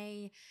 And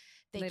they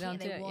can't,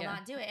 they will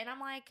not do it. And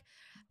I'm like,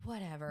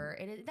 whatever.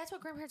 That's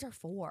what grandparents are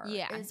for.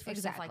 Yeah. Is for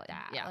stuff like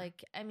that. Yeah.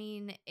 Like, I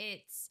mean,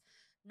 it's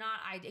not,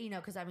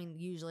 because I mean,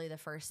 usually the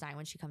first night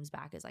when she comes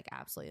back is like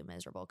absolutely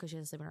miserable because she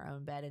has to sleep in her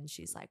own bed and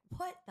she's like,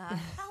 what the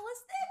hell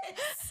is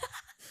this?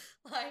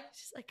 Like,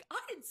 she's like, I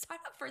didn't sign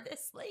up for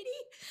this, lady.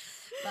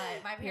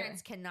 But my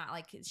parents cannot,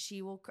 like,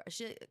 she'll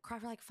cry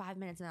for like 5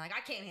 minutes and they're like,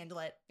 I can't handle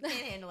it.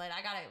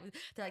 I got it.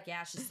 They're like,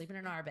 yeah, she's sleeping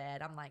in our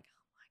bed. I'm like,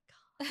 oh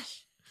my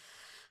gosh.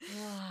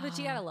 But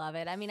you gotta love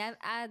it. I mean,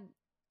 I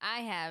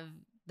have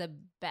the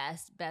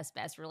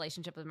best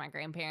relationship with my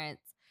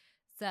grandparents.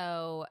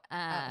 So,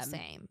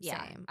 same.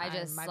 I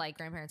just my like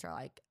grandparents are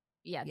like,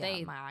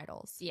 they my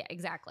idols. Yeah,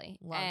 exactly.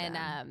 Love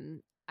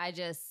them. I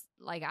just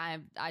like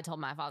I told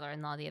my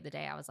father-in-law the other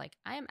day, I was like,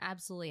 I am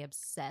absolutely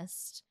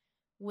obsessed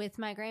with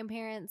my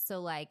grandparents.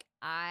 So like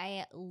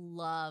I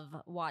love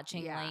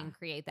watching Lane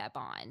create that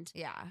bond.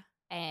 Yeah.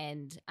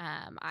 And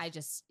I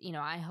just,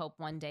 I hope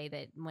one day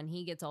that when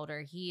he gets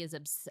older, he is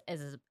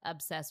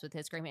obsessed with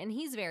his grandparents.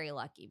 And he's very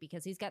lucky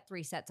because he's got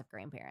 3 sets of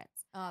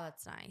grandparents. Oh,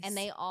 that's nice. And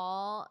they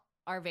all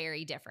are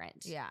very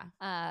different. Yeah.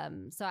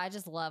 So I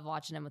just love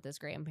watching him with his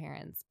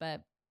grandparents.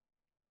 But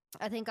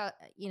I think,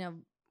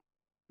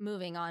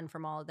 moving on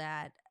from all of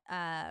that,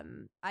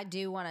 I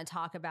do want to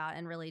talk about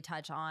and really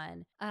touch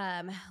on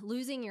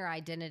losing your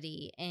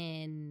identity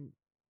in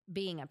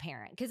being a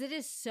parent, because it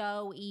is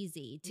so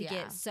easy to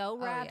get so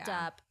wrapped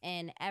up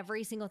in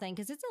every single thing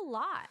because it's a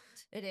lot.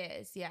 It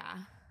is. Yeah.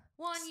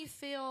 One, you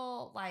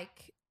feel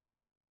like,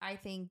 I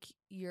think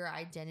your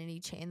identity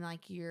change,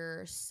 like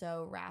you're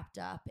so wrapped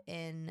up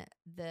in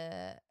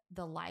the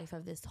life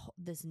of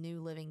this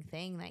new living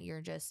thing that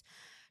you're just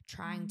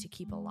trying to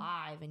keep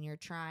alive, and you're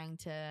trying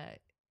to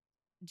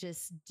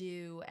just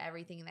do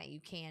everything that you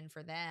can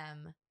for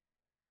them.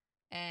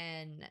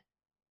 And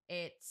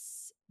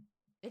it's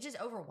it's just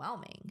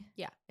overwhelming.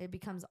 Yeah. It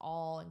becomes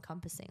all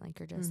encompassing. Like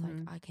you're just like,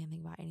 I can't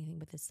think about anything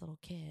but this little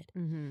kid.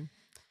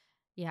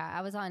 Yeah.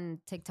 I was on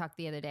TikTok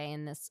the other day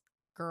and this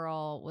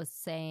girl was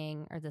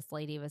saying, or this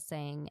lady was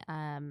saying,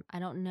 I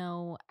don't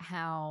know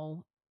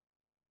how,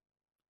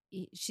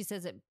 she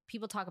says that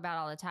people talk about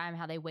all the time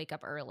how they wake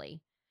up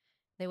early.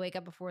 They wake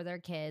up before their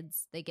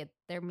kids. They get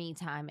their me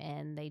time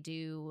in. They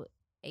do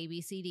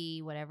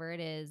ABCD, whatever it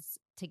is,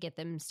 to get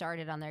them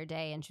started on their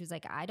day. And she was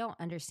like, I don't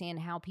understand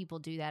how people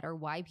do that or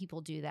why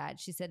people do that.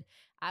 She said,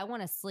 I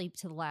want to sleep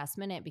to the last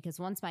minute because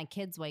once my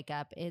kids wake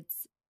up,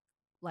 it's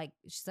like,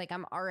 she's like,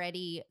 I'm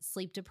already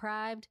sleep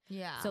deprived.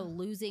 Yeah. So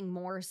losing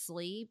more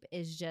sleep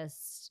is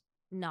just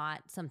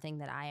not something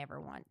that I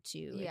ever want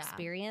to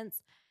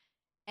experience.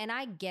 And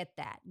I get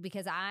that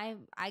because I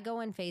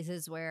go in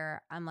phases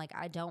where I'm like,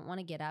 I don't want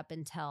to get up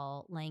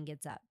until Lane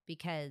gets up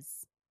because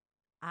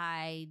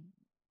I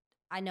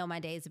know my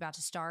day is about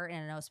to start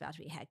and I know it's about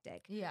to be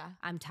hectic. Yeah.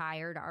 I'm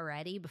tired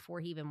already before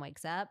he even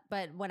wakes up.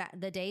 But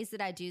the days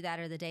that I do that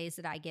are the days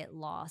that I get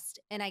lost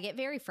and I get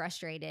very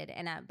frustrated.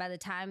 And by the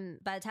time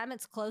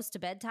it's close to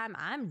bedtime,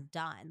 I'm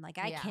done. Like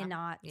I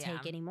cannot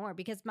take any more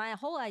because my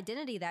whole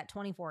identity that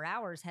 24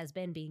 hours has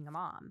been being a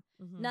mom.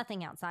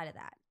 Nothing outside of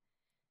that.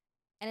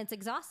 And it's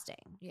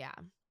exhausting. Yeah.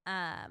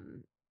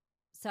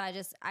 So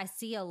I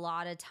see a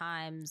lot of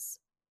times,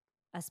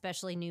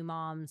 especially new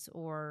moms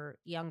or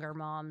younger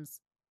moms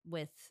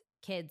with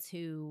kids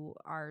who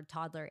are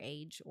toddler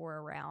age or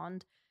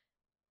around,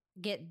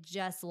 get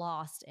just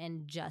lost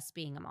in just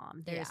being a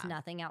mom. There's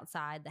nothing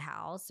outside the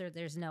house, or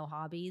there's no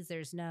hobbies.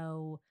 There's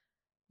no,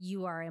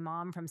 you are a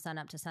mom from sun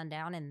up to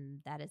sundown, and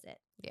that is it.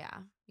 Yeah.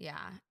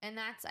 Yeah. And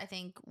that's, I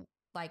think,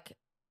 like,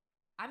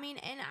 I mean,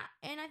 and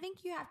I think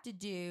you have to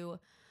do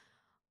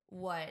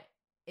what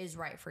is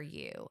right for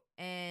you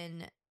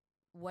and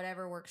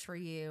whatever works for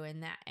you,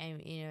 and that,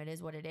 and you know, it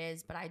is what it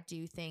is. But I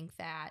do think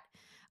that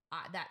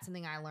that's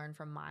something I learned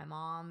from my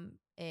mom.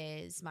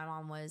 Is my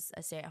mom was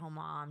a stay-at-home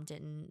mom,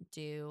 didn't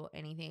do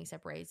anything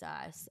except raise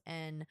us,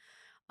 and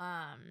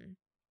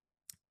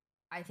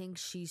I think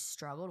she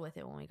struggled with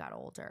it when we got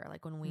older.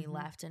 Like when we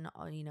left and,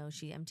 you know,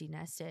 she empty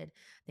nested,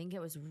 I think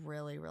it was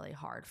really, really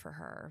hard for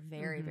her.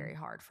 Very, very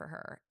hard for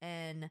her.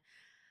 And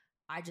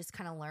I just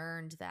kind of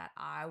learned that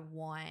I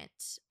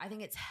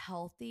think it's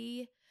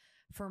healthy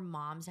for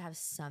moms to have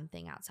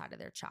something outside of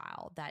their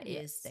child that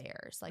is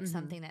theirs, like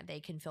something that they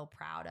can feel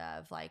proud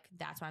of. Like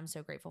that's why I'm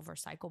so grateful for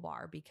Cycle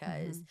Bar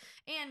because,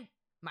 and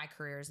my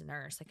career as a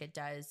nurse, like it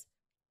does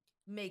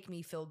make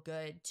me feel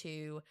good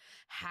to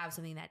have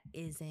something that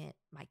isn't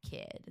my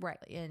kid. Right.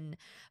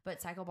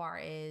 But Cycle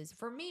Bar is,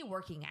 for me,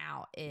 working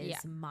out is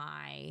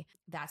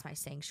that's my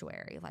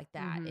sanctuary. Like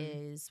that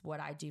is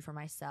what I do for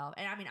myself.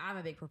 And I mean, I'm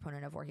a big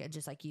proponent of working,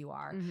 just like you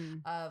are,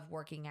 of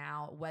working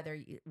out,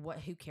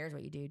 who cares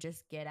what you do,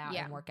 just get out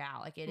and work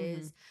out. Like it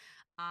is,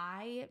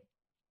 I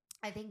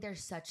think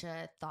there's such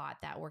a thought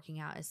that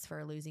working out is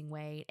for losing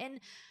weight. And,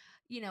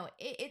 you know,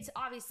 it's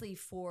obviously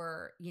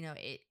for, you know,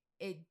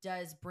 it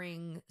does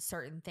bring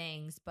certain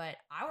things, but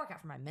I work out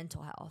for my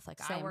mental health. Like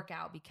I work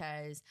out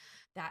because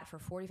that for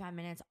 45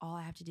 minutes, all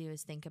I have to do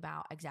is think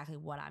about exactly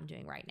what I'm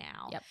doing right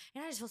now. Yep.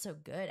 And I just feel so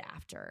good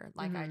after.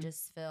 Like I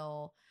just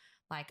feel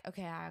like,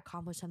 okay, I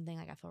accomplished something.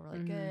 Like I feel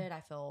really good.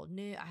 I feel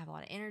new. I have a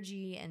lot of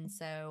energy. And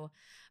so,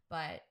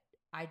 but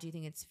I do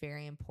think it's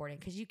very important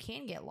because you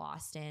can get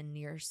lost in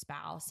your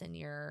spouse and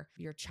your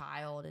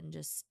child and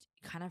just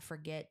kind of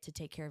forget to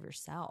take care of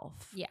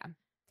yourself. Yeah.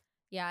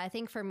 Yeah, I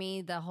think for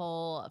me, the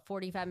whole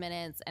 45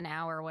 minutes, an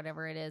hour,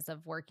 whatever it is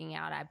of working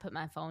out, I put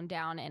my phone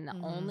down and the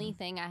only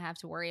thing I have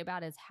to worry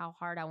about is how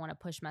hard I want to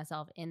push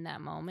myself in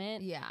that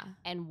moment. Yeah.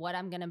 And what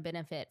I'm going to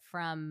benefit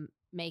from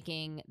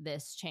making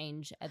this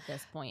change at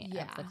this point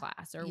of the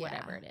class or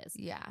whatever it is.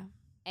 Yeah.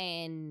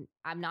 And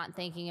I'm not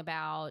thinking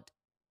about,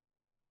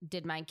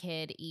 did my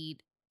kid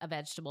eat a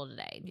vegetable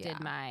today? Yeah. Did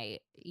my,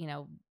 you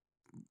know,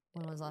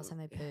 when was the last time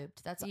they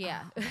pooped? That's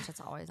that's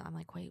always, I'm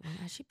like, wait,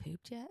 has she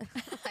pooped yet?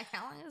 Like,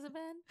 how long has it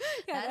been?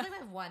 That's like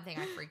the one thing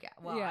I forget.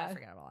 Well, I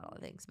forget about all the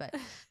things, but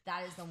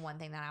that is the one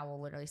thing that I will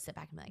literally sit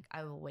back and be like,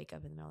 I will wake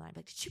up in the middle of the night and be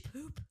like, did she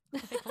poop?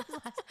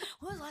 Like,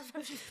 when was the last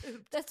time she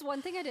pooped? That's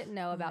one thing I didn't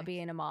know about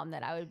being a mom,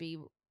 that I would be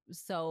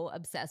so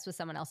obsessed with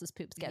someone else's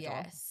poop schedule.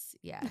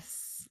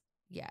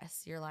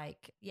 Yes. You're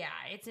like,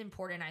 it's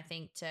important, I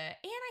think, and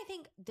I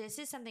think this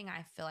is something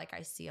I feel like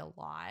I see a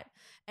lot,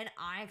 and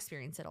I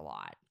experience it a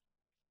lot.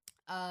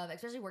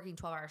 Especially working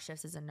 12-hour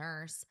shifts as a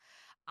nurse,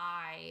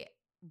 I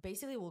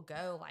basically will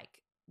go like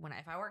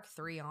if I work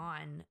 3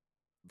 on,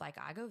 like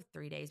I go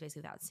 3 days basically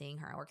without seeing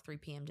her. I work 3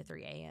 p.m. to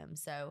 3 a.m.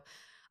 So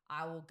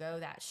I will go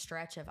that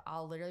stretch of,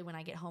 I'll literally, when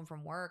I get home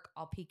from work,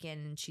 I'll peek in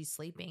and she's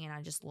sleeping and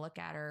I just look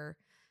at her,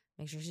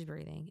 make sure she's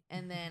breathing.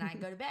 And then I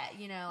go to bed,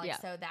 you know,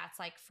 like, so that's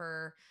like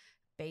for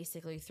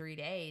basically 3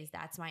 days,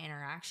 that's my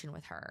interaction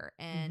with her.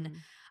 And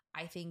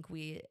I think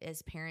we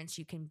as parents,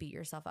 you can beat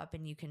yourself up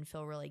and you can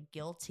feel really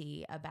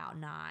guilty about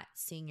not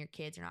seeing your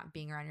kids or not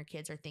being around your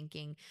kids or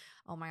thinking,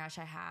 oh my gosh,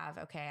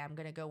 I'm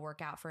going to go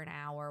work out for an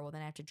hour. Well,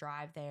 then I have to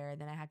drive there.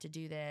 Then I have to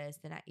do this.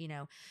 Then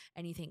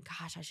and you think,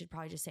 gosh, I should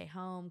probably just stay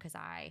home because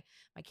my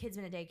kid's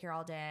been at daycare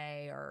all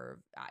day, or,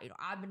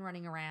 I've been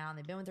running around.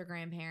 They've been with their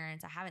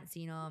grandparents. I haven't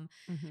seen them.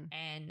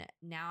 And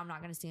now I'm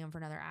not going to see them for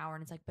another hour.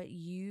 And it's like, but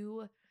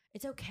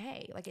it's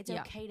okay. Like, it's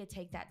okay to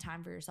take that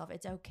time for yourself.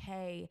 It's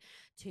okay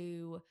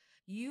to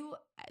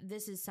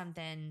this is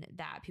something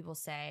that people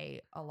say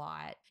a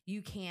lot.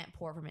 You can't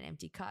pour from an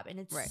empty cup. And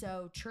it's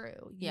so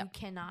true. You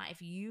cannot, if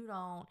you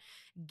don't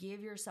give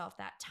yourself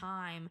that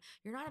time,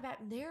 they're not going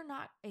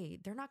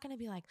to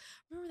be like,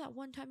 remember that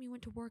one time you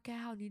went to work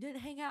out and you didn't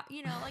hang out,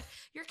 like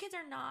your kids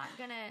are not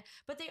gonna,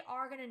 but they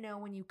are going to know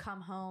when you come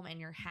home and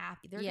you're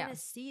happy. They're going to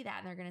see that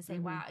and they're going to say,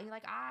 wow,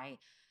 like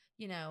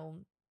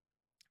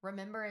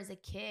remember as a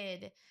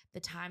kid,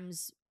 the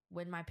times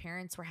when my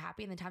parents were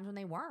happy and the times when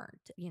they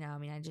weren't,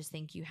 I just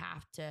think you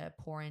have to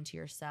pour into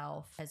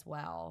yourself as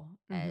well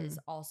as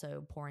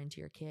also pour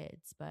into your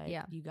kids, but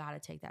you got to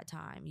take that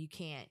time. You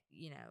can't,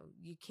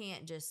 you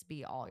can't just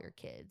be all your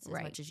kids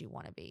as much as you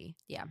want to be.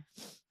 Yeah.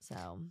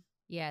 So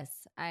yes,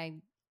 I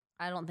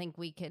don't think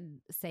we could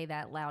say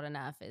that loud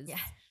enough is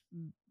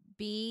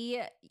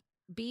be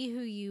who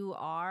you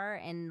are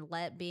and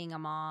let being a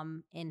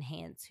mom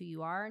enhance who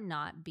you are,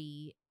 not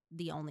be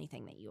the only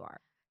thing that you are.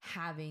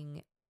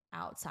 Having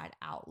outside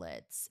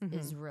outlets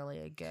is really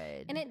a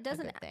good, and it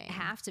doesn't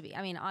have to be.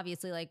 I mean,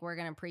 obviously, like, we're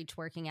going to preach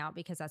working out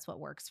because that's what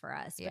works for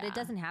us, but it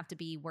doesn't have to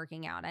be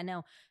working out. I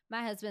know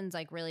my husband's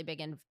like really big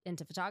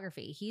into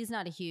photography. He's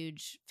not a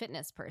huge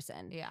fitness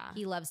person. Yeah.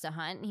 He loves to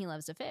hunt and he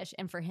loves to fish.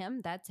 And for him,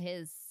 that's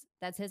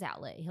his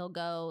outlet. He'll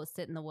go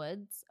sit in the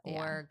woods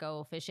or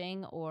go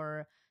fishing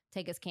or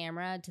take his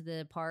camera to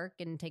the park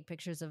and take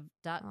pictures of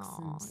ducks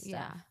and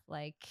stuff.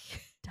 Like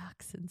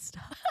ducks and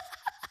stuff.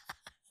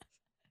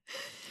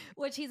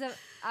 Which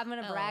I'm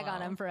going to brag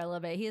on him for a little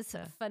bit. He's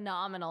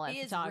phenomenal at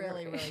photography.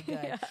 He is really, really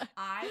good.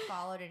 I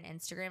followed an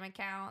Instagram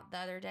account the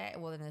other day.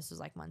 Well, then this was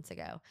like months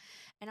ago.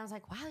 And I was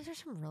like, wow, these are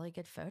some really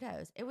good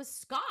photos. It was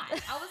Scott.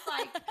 I was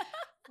like,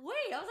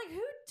 wait,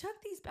 who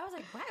took these? I was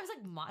like, wow, it was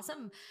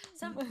like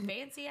some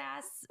fancy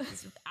ass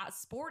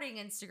sporting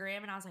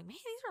Instagram. And I was like, man,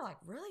 these are like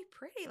really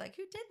pretty. Like,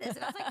 who did this?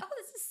 And I was like, oh,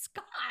 this is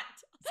Scott. I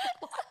was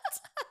like, what?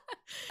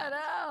 I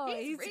know.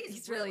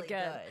 He's really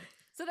good.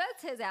 So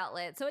that's his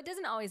outlet. So it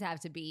doesn't always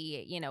have to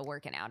be,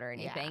 working out or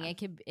anything. Yeah.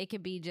 It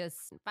could be just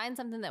find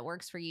something that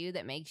works for you,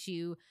 that makes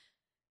you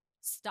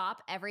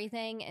stop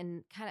everything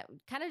and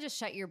kind of just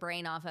shut your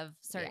brain off of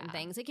certain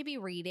things. It could be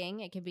reading.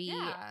 It could be,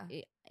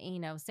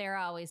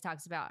 Sarah always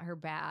talks about her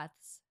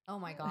baths. Oh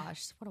my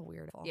gosh, what a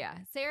weirdo. Yeah.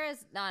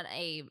 Sarah's not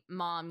a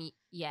mom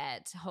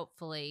yet.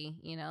 Hopefully,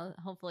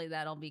 hopefully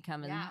that'll be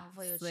coming. Yeah,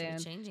 hopefully she'll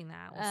be changing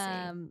that. We'll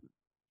see.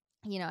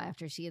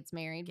 After she gets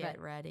married. Get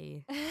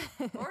ready.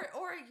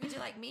 or you could do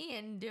like me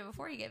and do it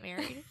before you get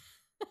married.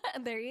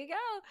 There you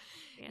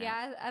go.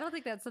 Yeah, I don't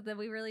think that's something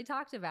we really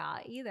talked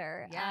about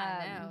either.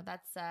 Yeah, no,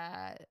 that's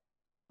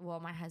well,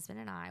 my husband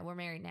and I, we're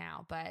married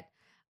now, but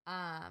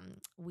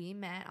we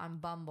met on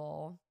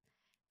Bumble,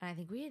 and I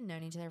think we had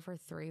known each other for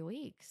 3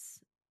 weeks,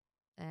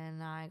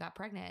 and I got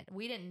pregnant.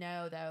 We didn't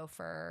know though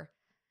for,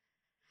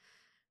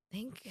 I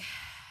think,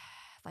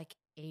 like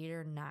 8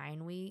 or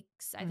 9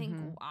 weeks. I think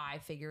I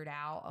figured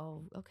out,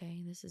 oh,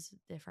 okay, this is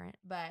different.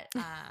 But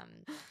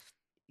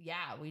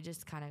yeah, we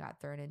just kind of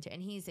got thrown into,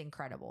 and he's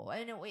incredible.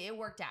 And it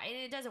worked out. And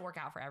it doesn't work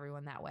out for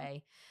everyone that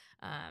way.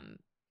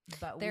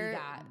 But we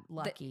got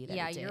lucky that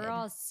it did. Your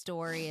all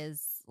story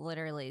is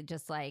literally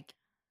just like,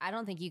 I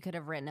don't think you could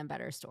have written a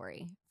better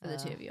story for the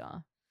two of you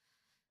all.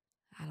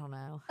 I don't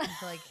know. I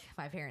feel like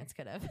my parents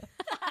could have.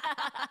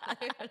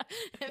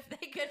 If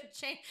they could have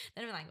changed,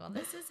 they'd be like, well,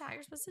 this is how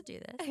you're supposed to do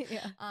this.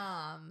 Yeah.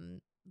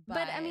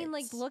 But I mean,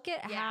 like, look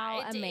at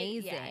how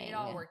amazing. It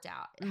all worked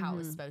out how it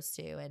was supposed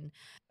to. And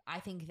I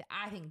think,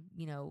 I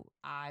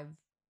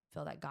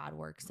feel that God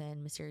works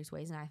in mysterious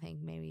ways. And I think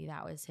maybe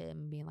that was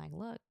him being like,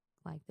 look,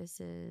 like, this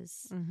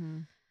is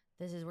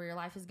where your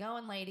life is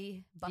going,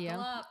 lady.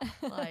 Buckle up.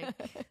 Like,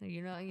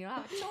 you don't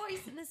have a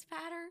choice in this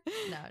matter.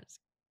 No, just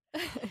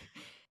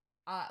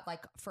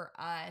like for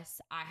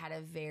us, I had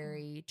a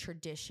very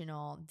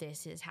traditional,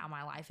 this is how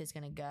my life is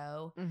going to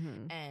go.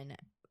 And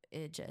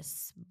it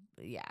just,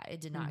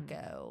 it did not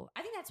go.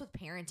 I think that's with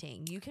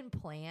parenting. You can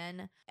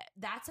plan.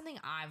 That's something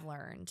I've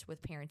learned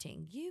with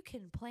parenting. You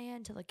can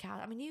plan to the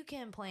couch. I mean, you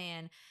can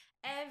plan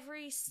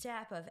every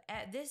step of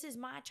this is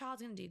my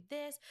child's going to do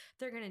this.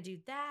 They're going to do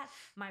that.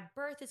 My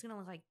birth is going to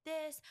look like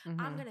this.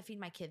 I'm going to feed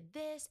my kid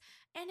this.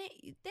 And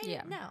it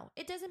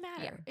doesn't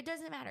matter. Yeah. It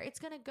doesn't matter.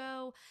 It's going to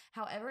go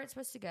however it's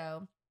supposed to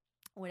go.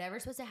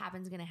 Whatever's supposed to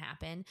happen is going to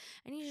happen.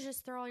 And you should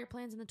just throw all your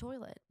plans in the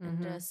toilet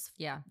and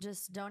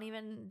just don't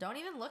even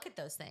look at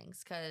those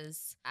things.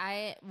 Cause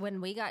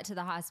when we got to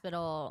the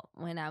hospital,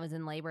 when I was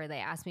in labor, they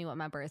asked me what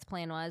my birth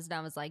plan was. And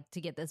I was like, to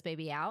get this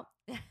baby out.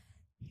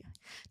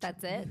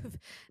 That's it.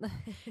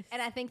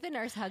 And I think the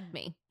nurse hugged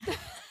me.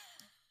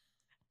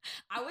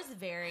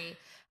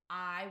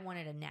 I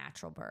wanted a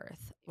natural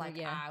birth. Like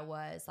I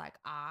was like,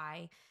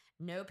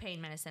 no pain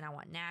medicine. I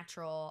want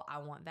natural. I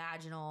want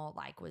vaginal.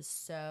 Like was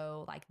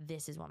so like,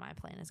 this is what my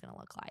plan is going to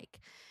look like.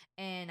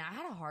 And I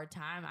had a hard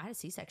time. I had a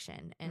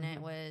C-section and it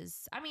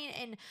was, I mean,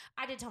 and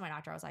I did tell my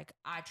doctor, I was like,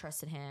 I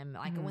trusted him.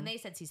 Like when they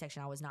said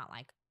C-section, I was not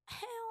like,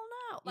 hell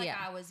no. Like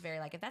I was very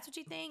like, if that's what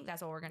you think,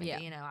 that's what we're going to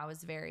do. You know,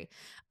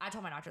 I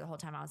told my doctor the whole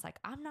time, I was like,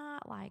 I'm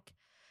not like,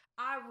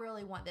 I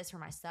really want this for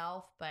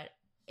myself, but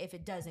if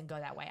it doesn't go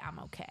that way, I'm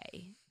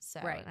okay. So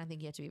and I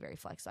think you have to be very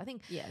flexible. I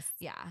think,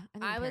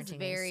 I was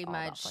very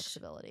much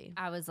flexibility.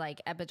 I was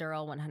like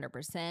epidural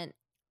 100%.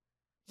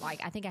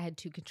 Like, I think I had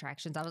 2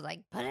 contractions. I was like,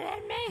 put it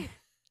in me.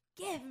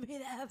 Give me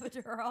the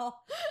epidural.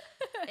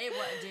 It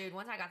was, dude,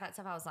 once I got that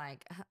stuff, I was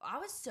like, I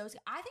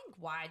think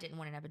why I didn't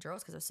want an epidural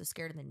is because I was so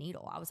scared of the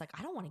needle. I was like,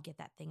 I don't want to get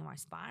that thing in my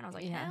spine. I was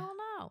like, hell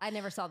no. I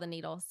never saw the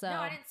needle. So no,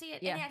 I didn't see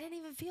it. And I didn't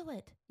even feel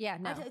it. Yeah,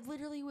 no. I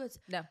literally was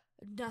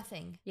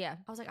nothing. Yeah.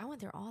 I was like, I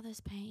went through all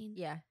this pain.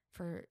 Yeah.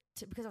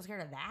 Because I was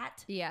scared of that.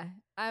 Yeah.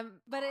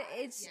 But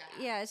it's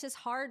just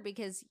hard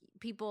because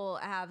people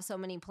have so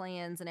many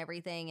plans and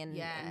everything.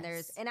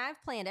 And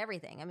I've planned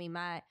everything. I mean,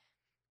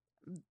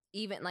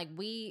 even like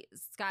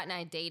Scott and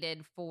I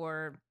dated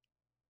for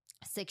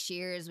 6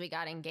 years. We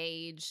got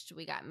engaged.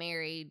 We got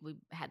married. We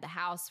had the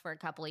house for a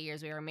couple of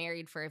years. We were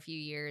married for a few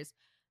years.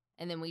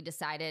 And then we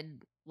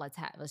decided, let's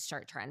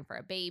start trying for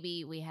a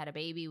baby. We had a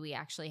baby. We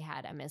actually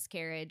had a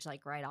miscarriage,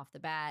 like right off the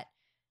bat.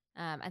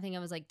 I think I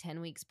was like 10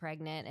 weeks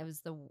pregnant. It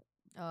was the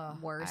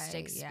worst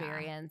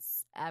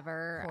experience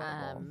ever.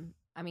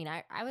 I mean,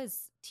 I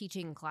was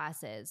teaching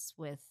classes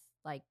with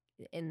like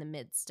in the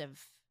midst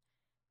of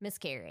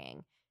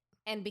miscarrying.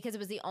 And because it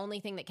was the only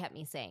thing that kept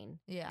me sane.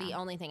 Yeah. The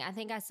only thing. I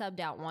think I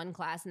subbed out one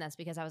class, and that's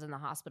because I was in the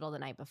hospital the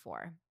night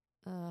before.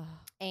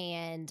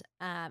 And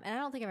I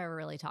don't think I've ever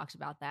really talked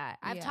about that.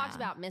 I've talked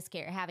about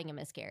having a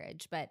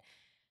miscarriage, but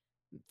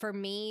for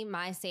me,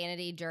 my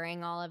sanity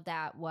during all of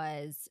that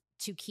was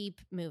to keep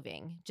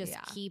moving, just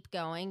keep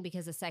going,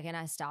 because the second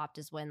I stopped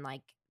is when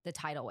like the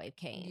tidal wave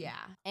came. Yeah.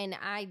 And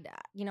I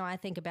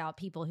think about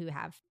people who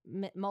have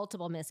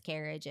multiple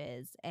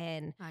miscarriages,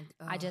 and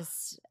I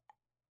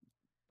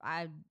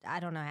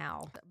don't know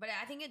how. But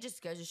I think it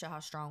just goes to show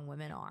how strong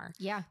women are.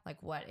 Yeah.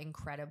 Like what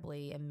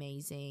incredibly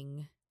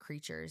amazing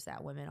creatures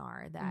that women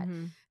are, that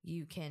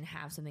you can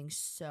have something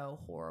so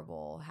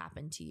horrible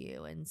happen to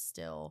you and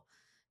still,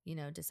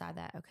 decide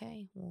that,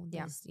 okay, well,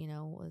 this,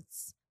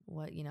 it's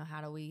what,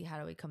 how do we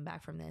come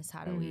back from this?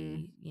 How do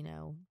we,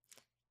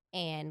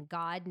 And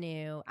God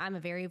knew. I'm a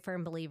very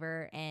firm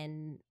believer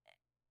in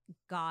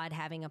God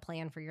having a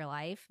plan for your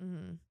life.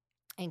 Mm-hmm.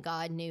 And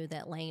God knew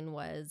that Lane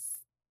was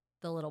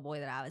the little boy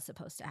that I was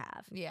supposed to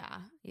have. Yeah.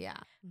 Yeah.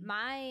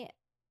 My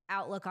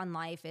outlook on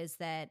life is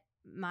that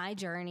my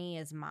journey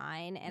is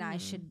mine, and I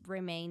should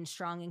remain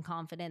strong and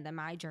confident that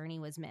my journey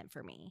was meant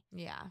for me.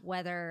 Yeah.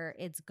 Whether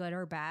it's good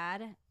or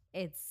bad,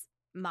 it's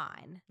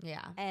mine.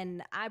 Yeah.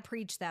 And I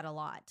preach that a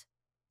lot.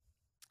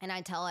 And I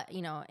tell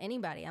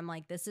anybody, I'm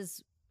like, this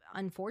is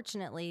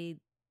unfortunately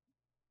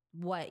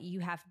what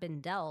you have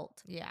been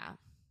dealt. Yeah.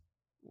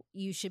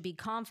 You should be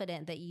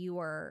confident that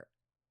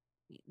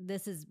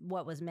this is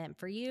what was meant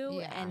for you,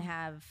 and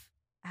have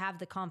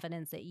the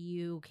confidence that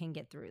you can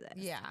get through this.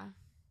 Yeah.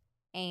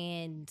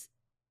 And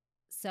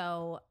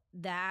so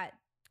that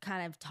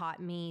kind of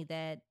taught me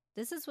that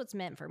this is what's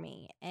meant for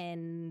me,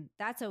 and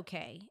that's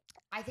okay.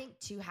 I think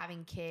too,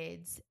 having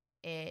kids,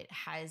 it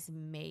has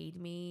made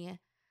me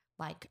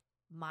like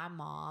my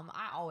mom.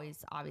 I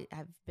always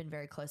have been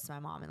very close to my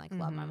mom and like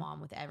love my mom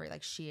with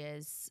she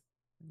is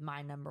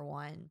my number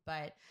one,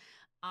 but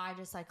I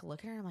just like look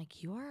at her and I'm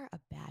like, you are a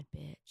bad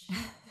bitch.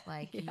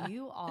 Like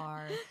you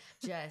are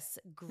just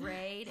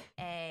grade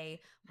A,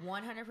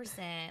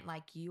 100%.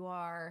 Like you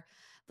are,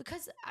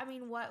 because I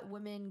mean, what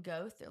women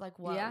go through, like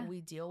what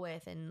we deal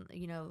with, and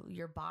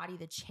your body,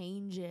 the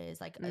changes,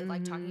 like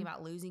talking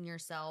about losing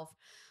yourself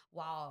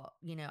while,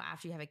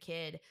 after you have a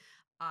kid.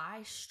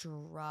 I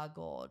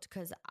struggled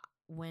because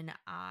after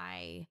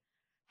I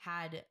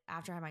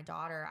had my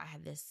daughter, I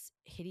had this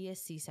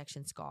hideous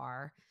C-section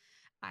scar.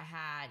 I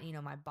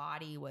had, my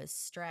body was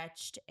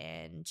stretched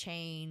and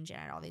changed, and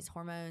I had all these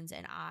hormones,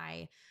 and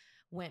I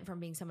went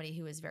from being somebody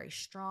who was very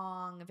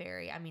strong,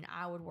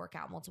 I would work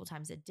out multiple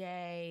times a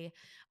day.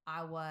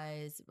 I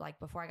was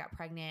like, before I got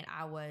pregnant,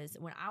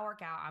 when I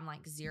work out, I'm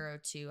like 0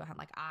 to, I'm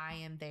like, I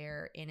am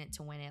there in it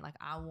to win it. Like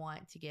I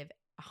want to give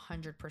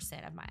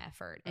 100% of my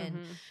effort. And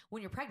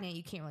when you're pregnant,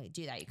 you can't really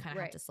do that. You kind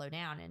of have to slow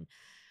down. And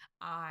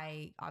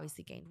I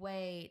obviously gained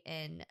weight,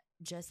 and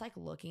just like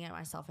looking at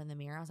myself in the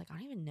mirror, I was like, I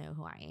don't even know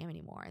who I am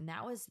anymore. And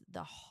that was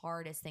the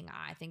hardest thing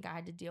I think I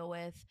had to deal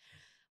with,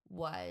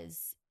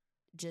 was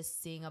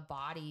just seeing a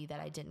body that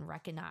I didn't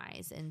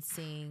recognize, and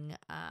seeing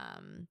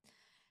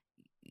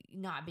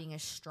not being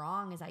as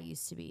strong as I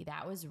used to be.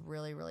 That was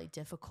really, really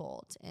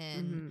difficult.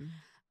 And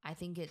I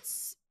think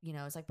it's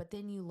it's like, but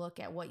then you look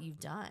at what you've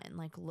done.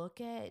 Like,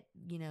 look at,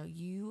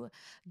 you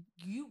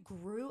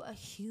grew a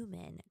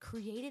human,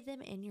 created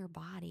them in your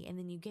body, and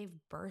then you gave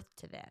birth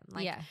to them.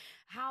 Like,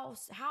 how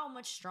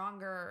much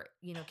stronger,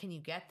 can you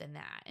get than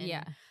that?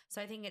 And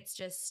so I think it's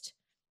just,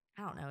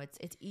 I don't know.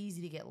 It's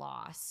easy to get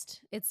lost.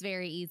 It's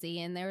very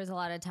easy. And there was a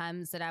lot of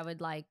times that I would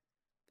like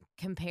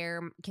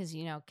compare, because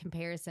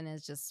comparison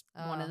is just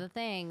one of the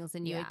things,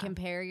 and you would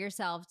compare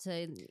yourself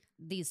to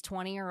these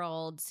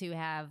 20-year-olds who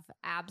have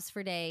abs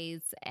for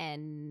days,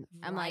 and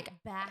I'm like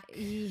back,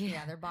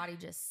 their body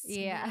just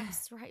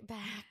snaps right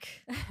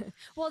back.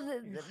 Well,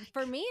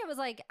 for me it was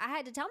like I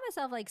had to tell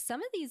myself, like,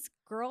 some of these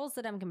girls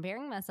that I'm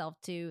comparing myself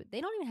to,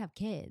 they don't even have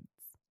kids.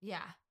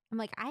 I'm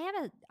like, I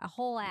have a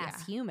whole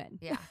ass human.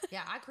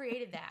 I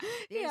created that.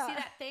 You see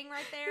that thing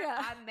right there?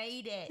 I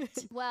made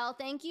it. Well,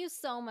 thank you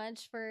so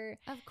much for,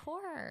 of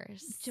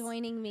course,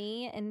 joining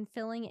me and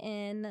filling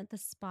in the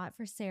spot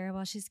for Sarah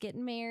while she's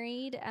getting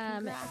married.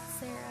 Congrats,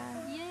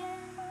 Sarah. Yeah.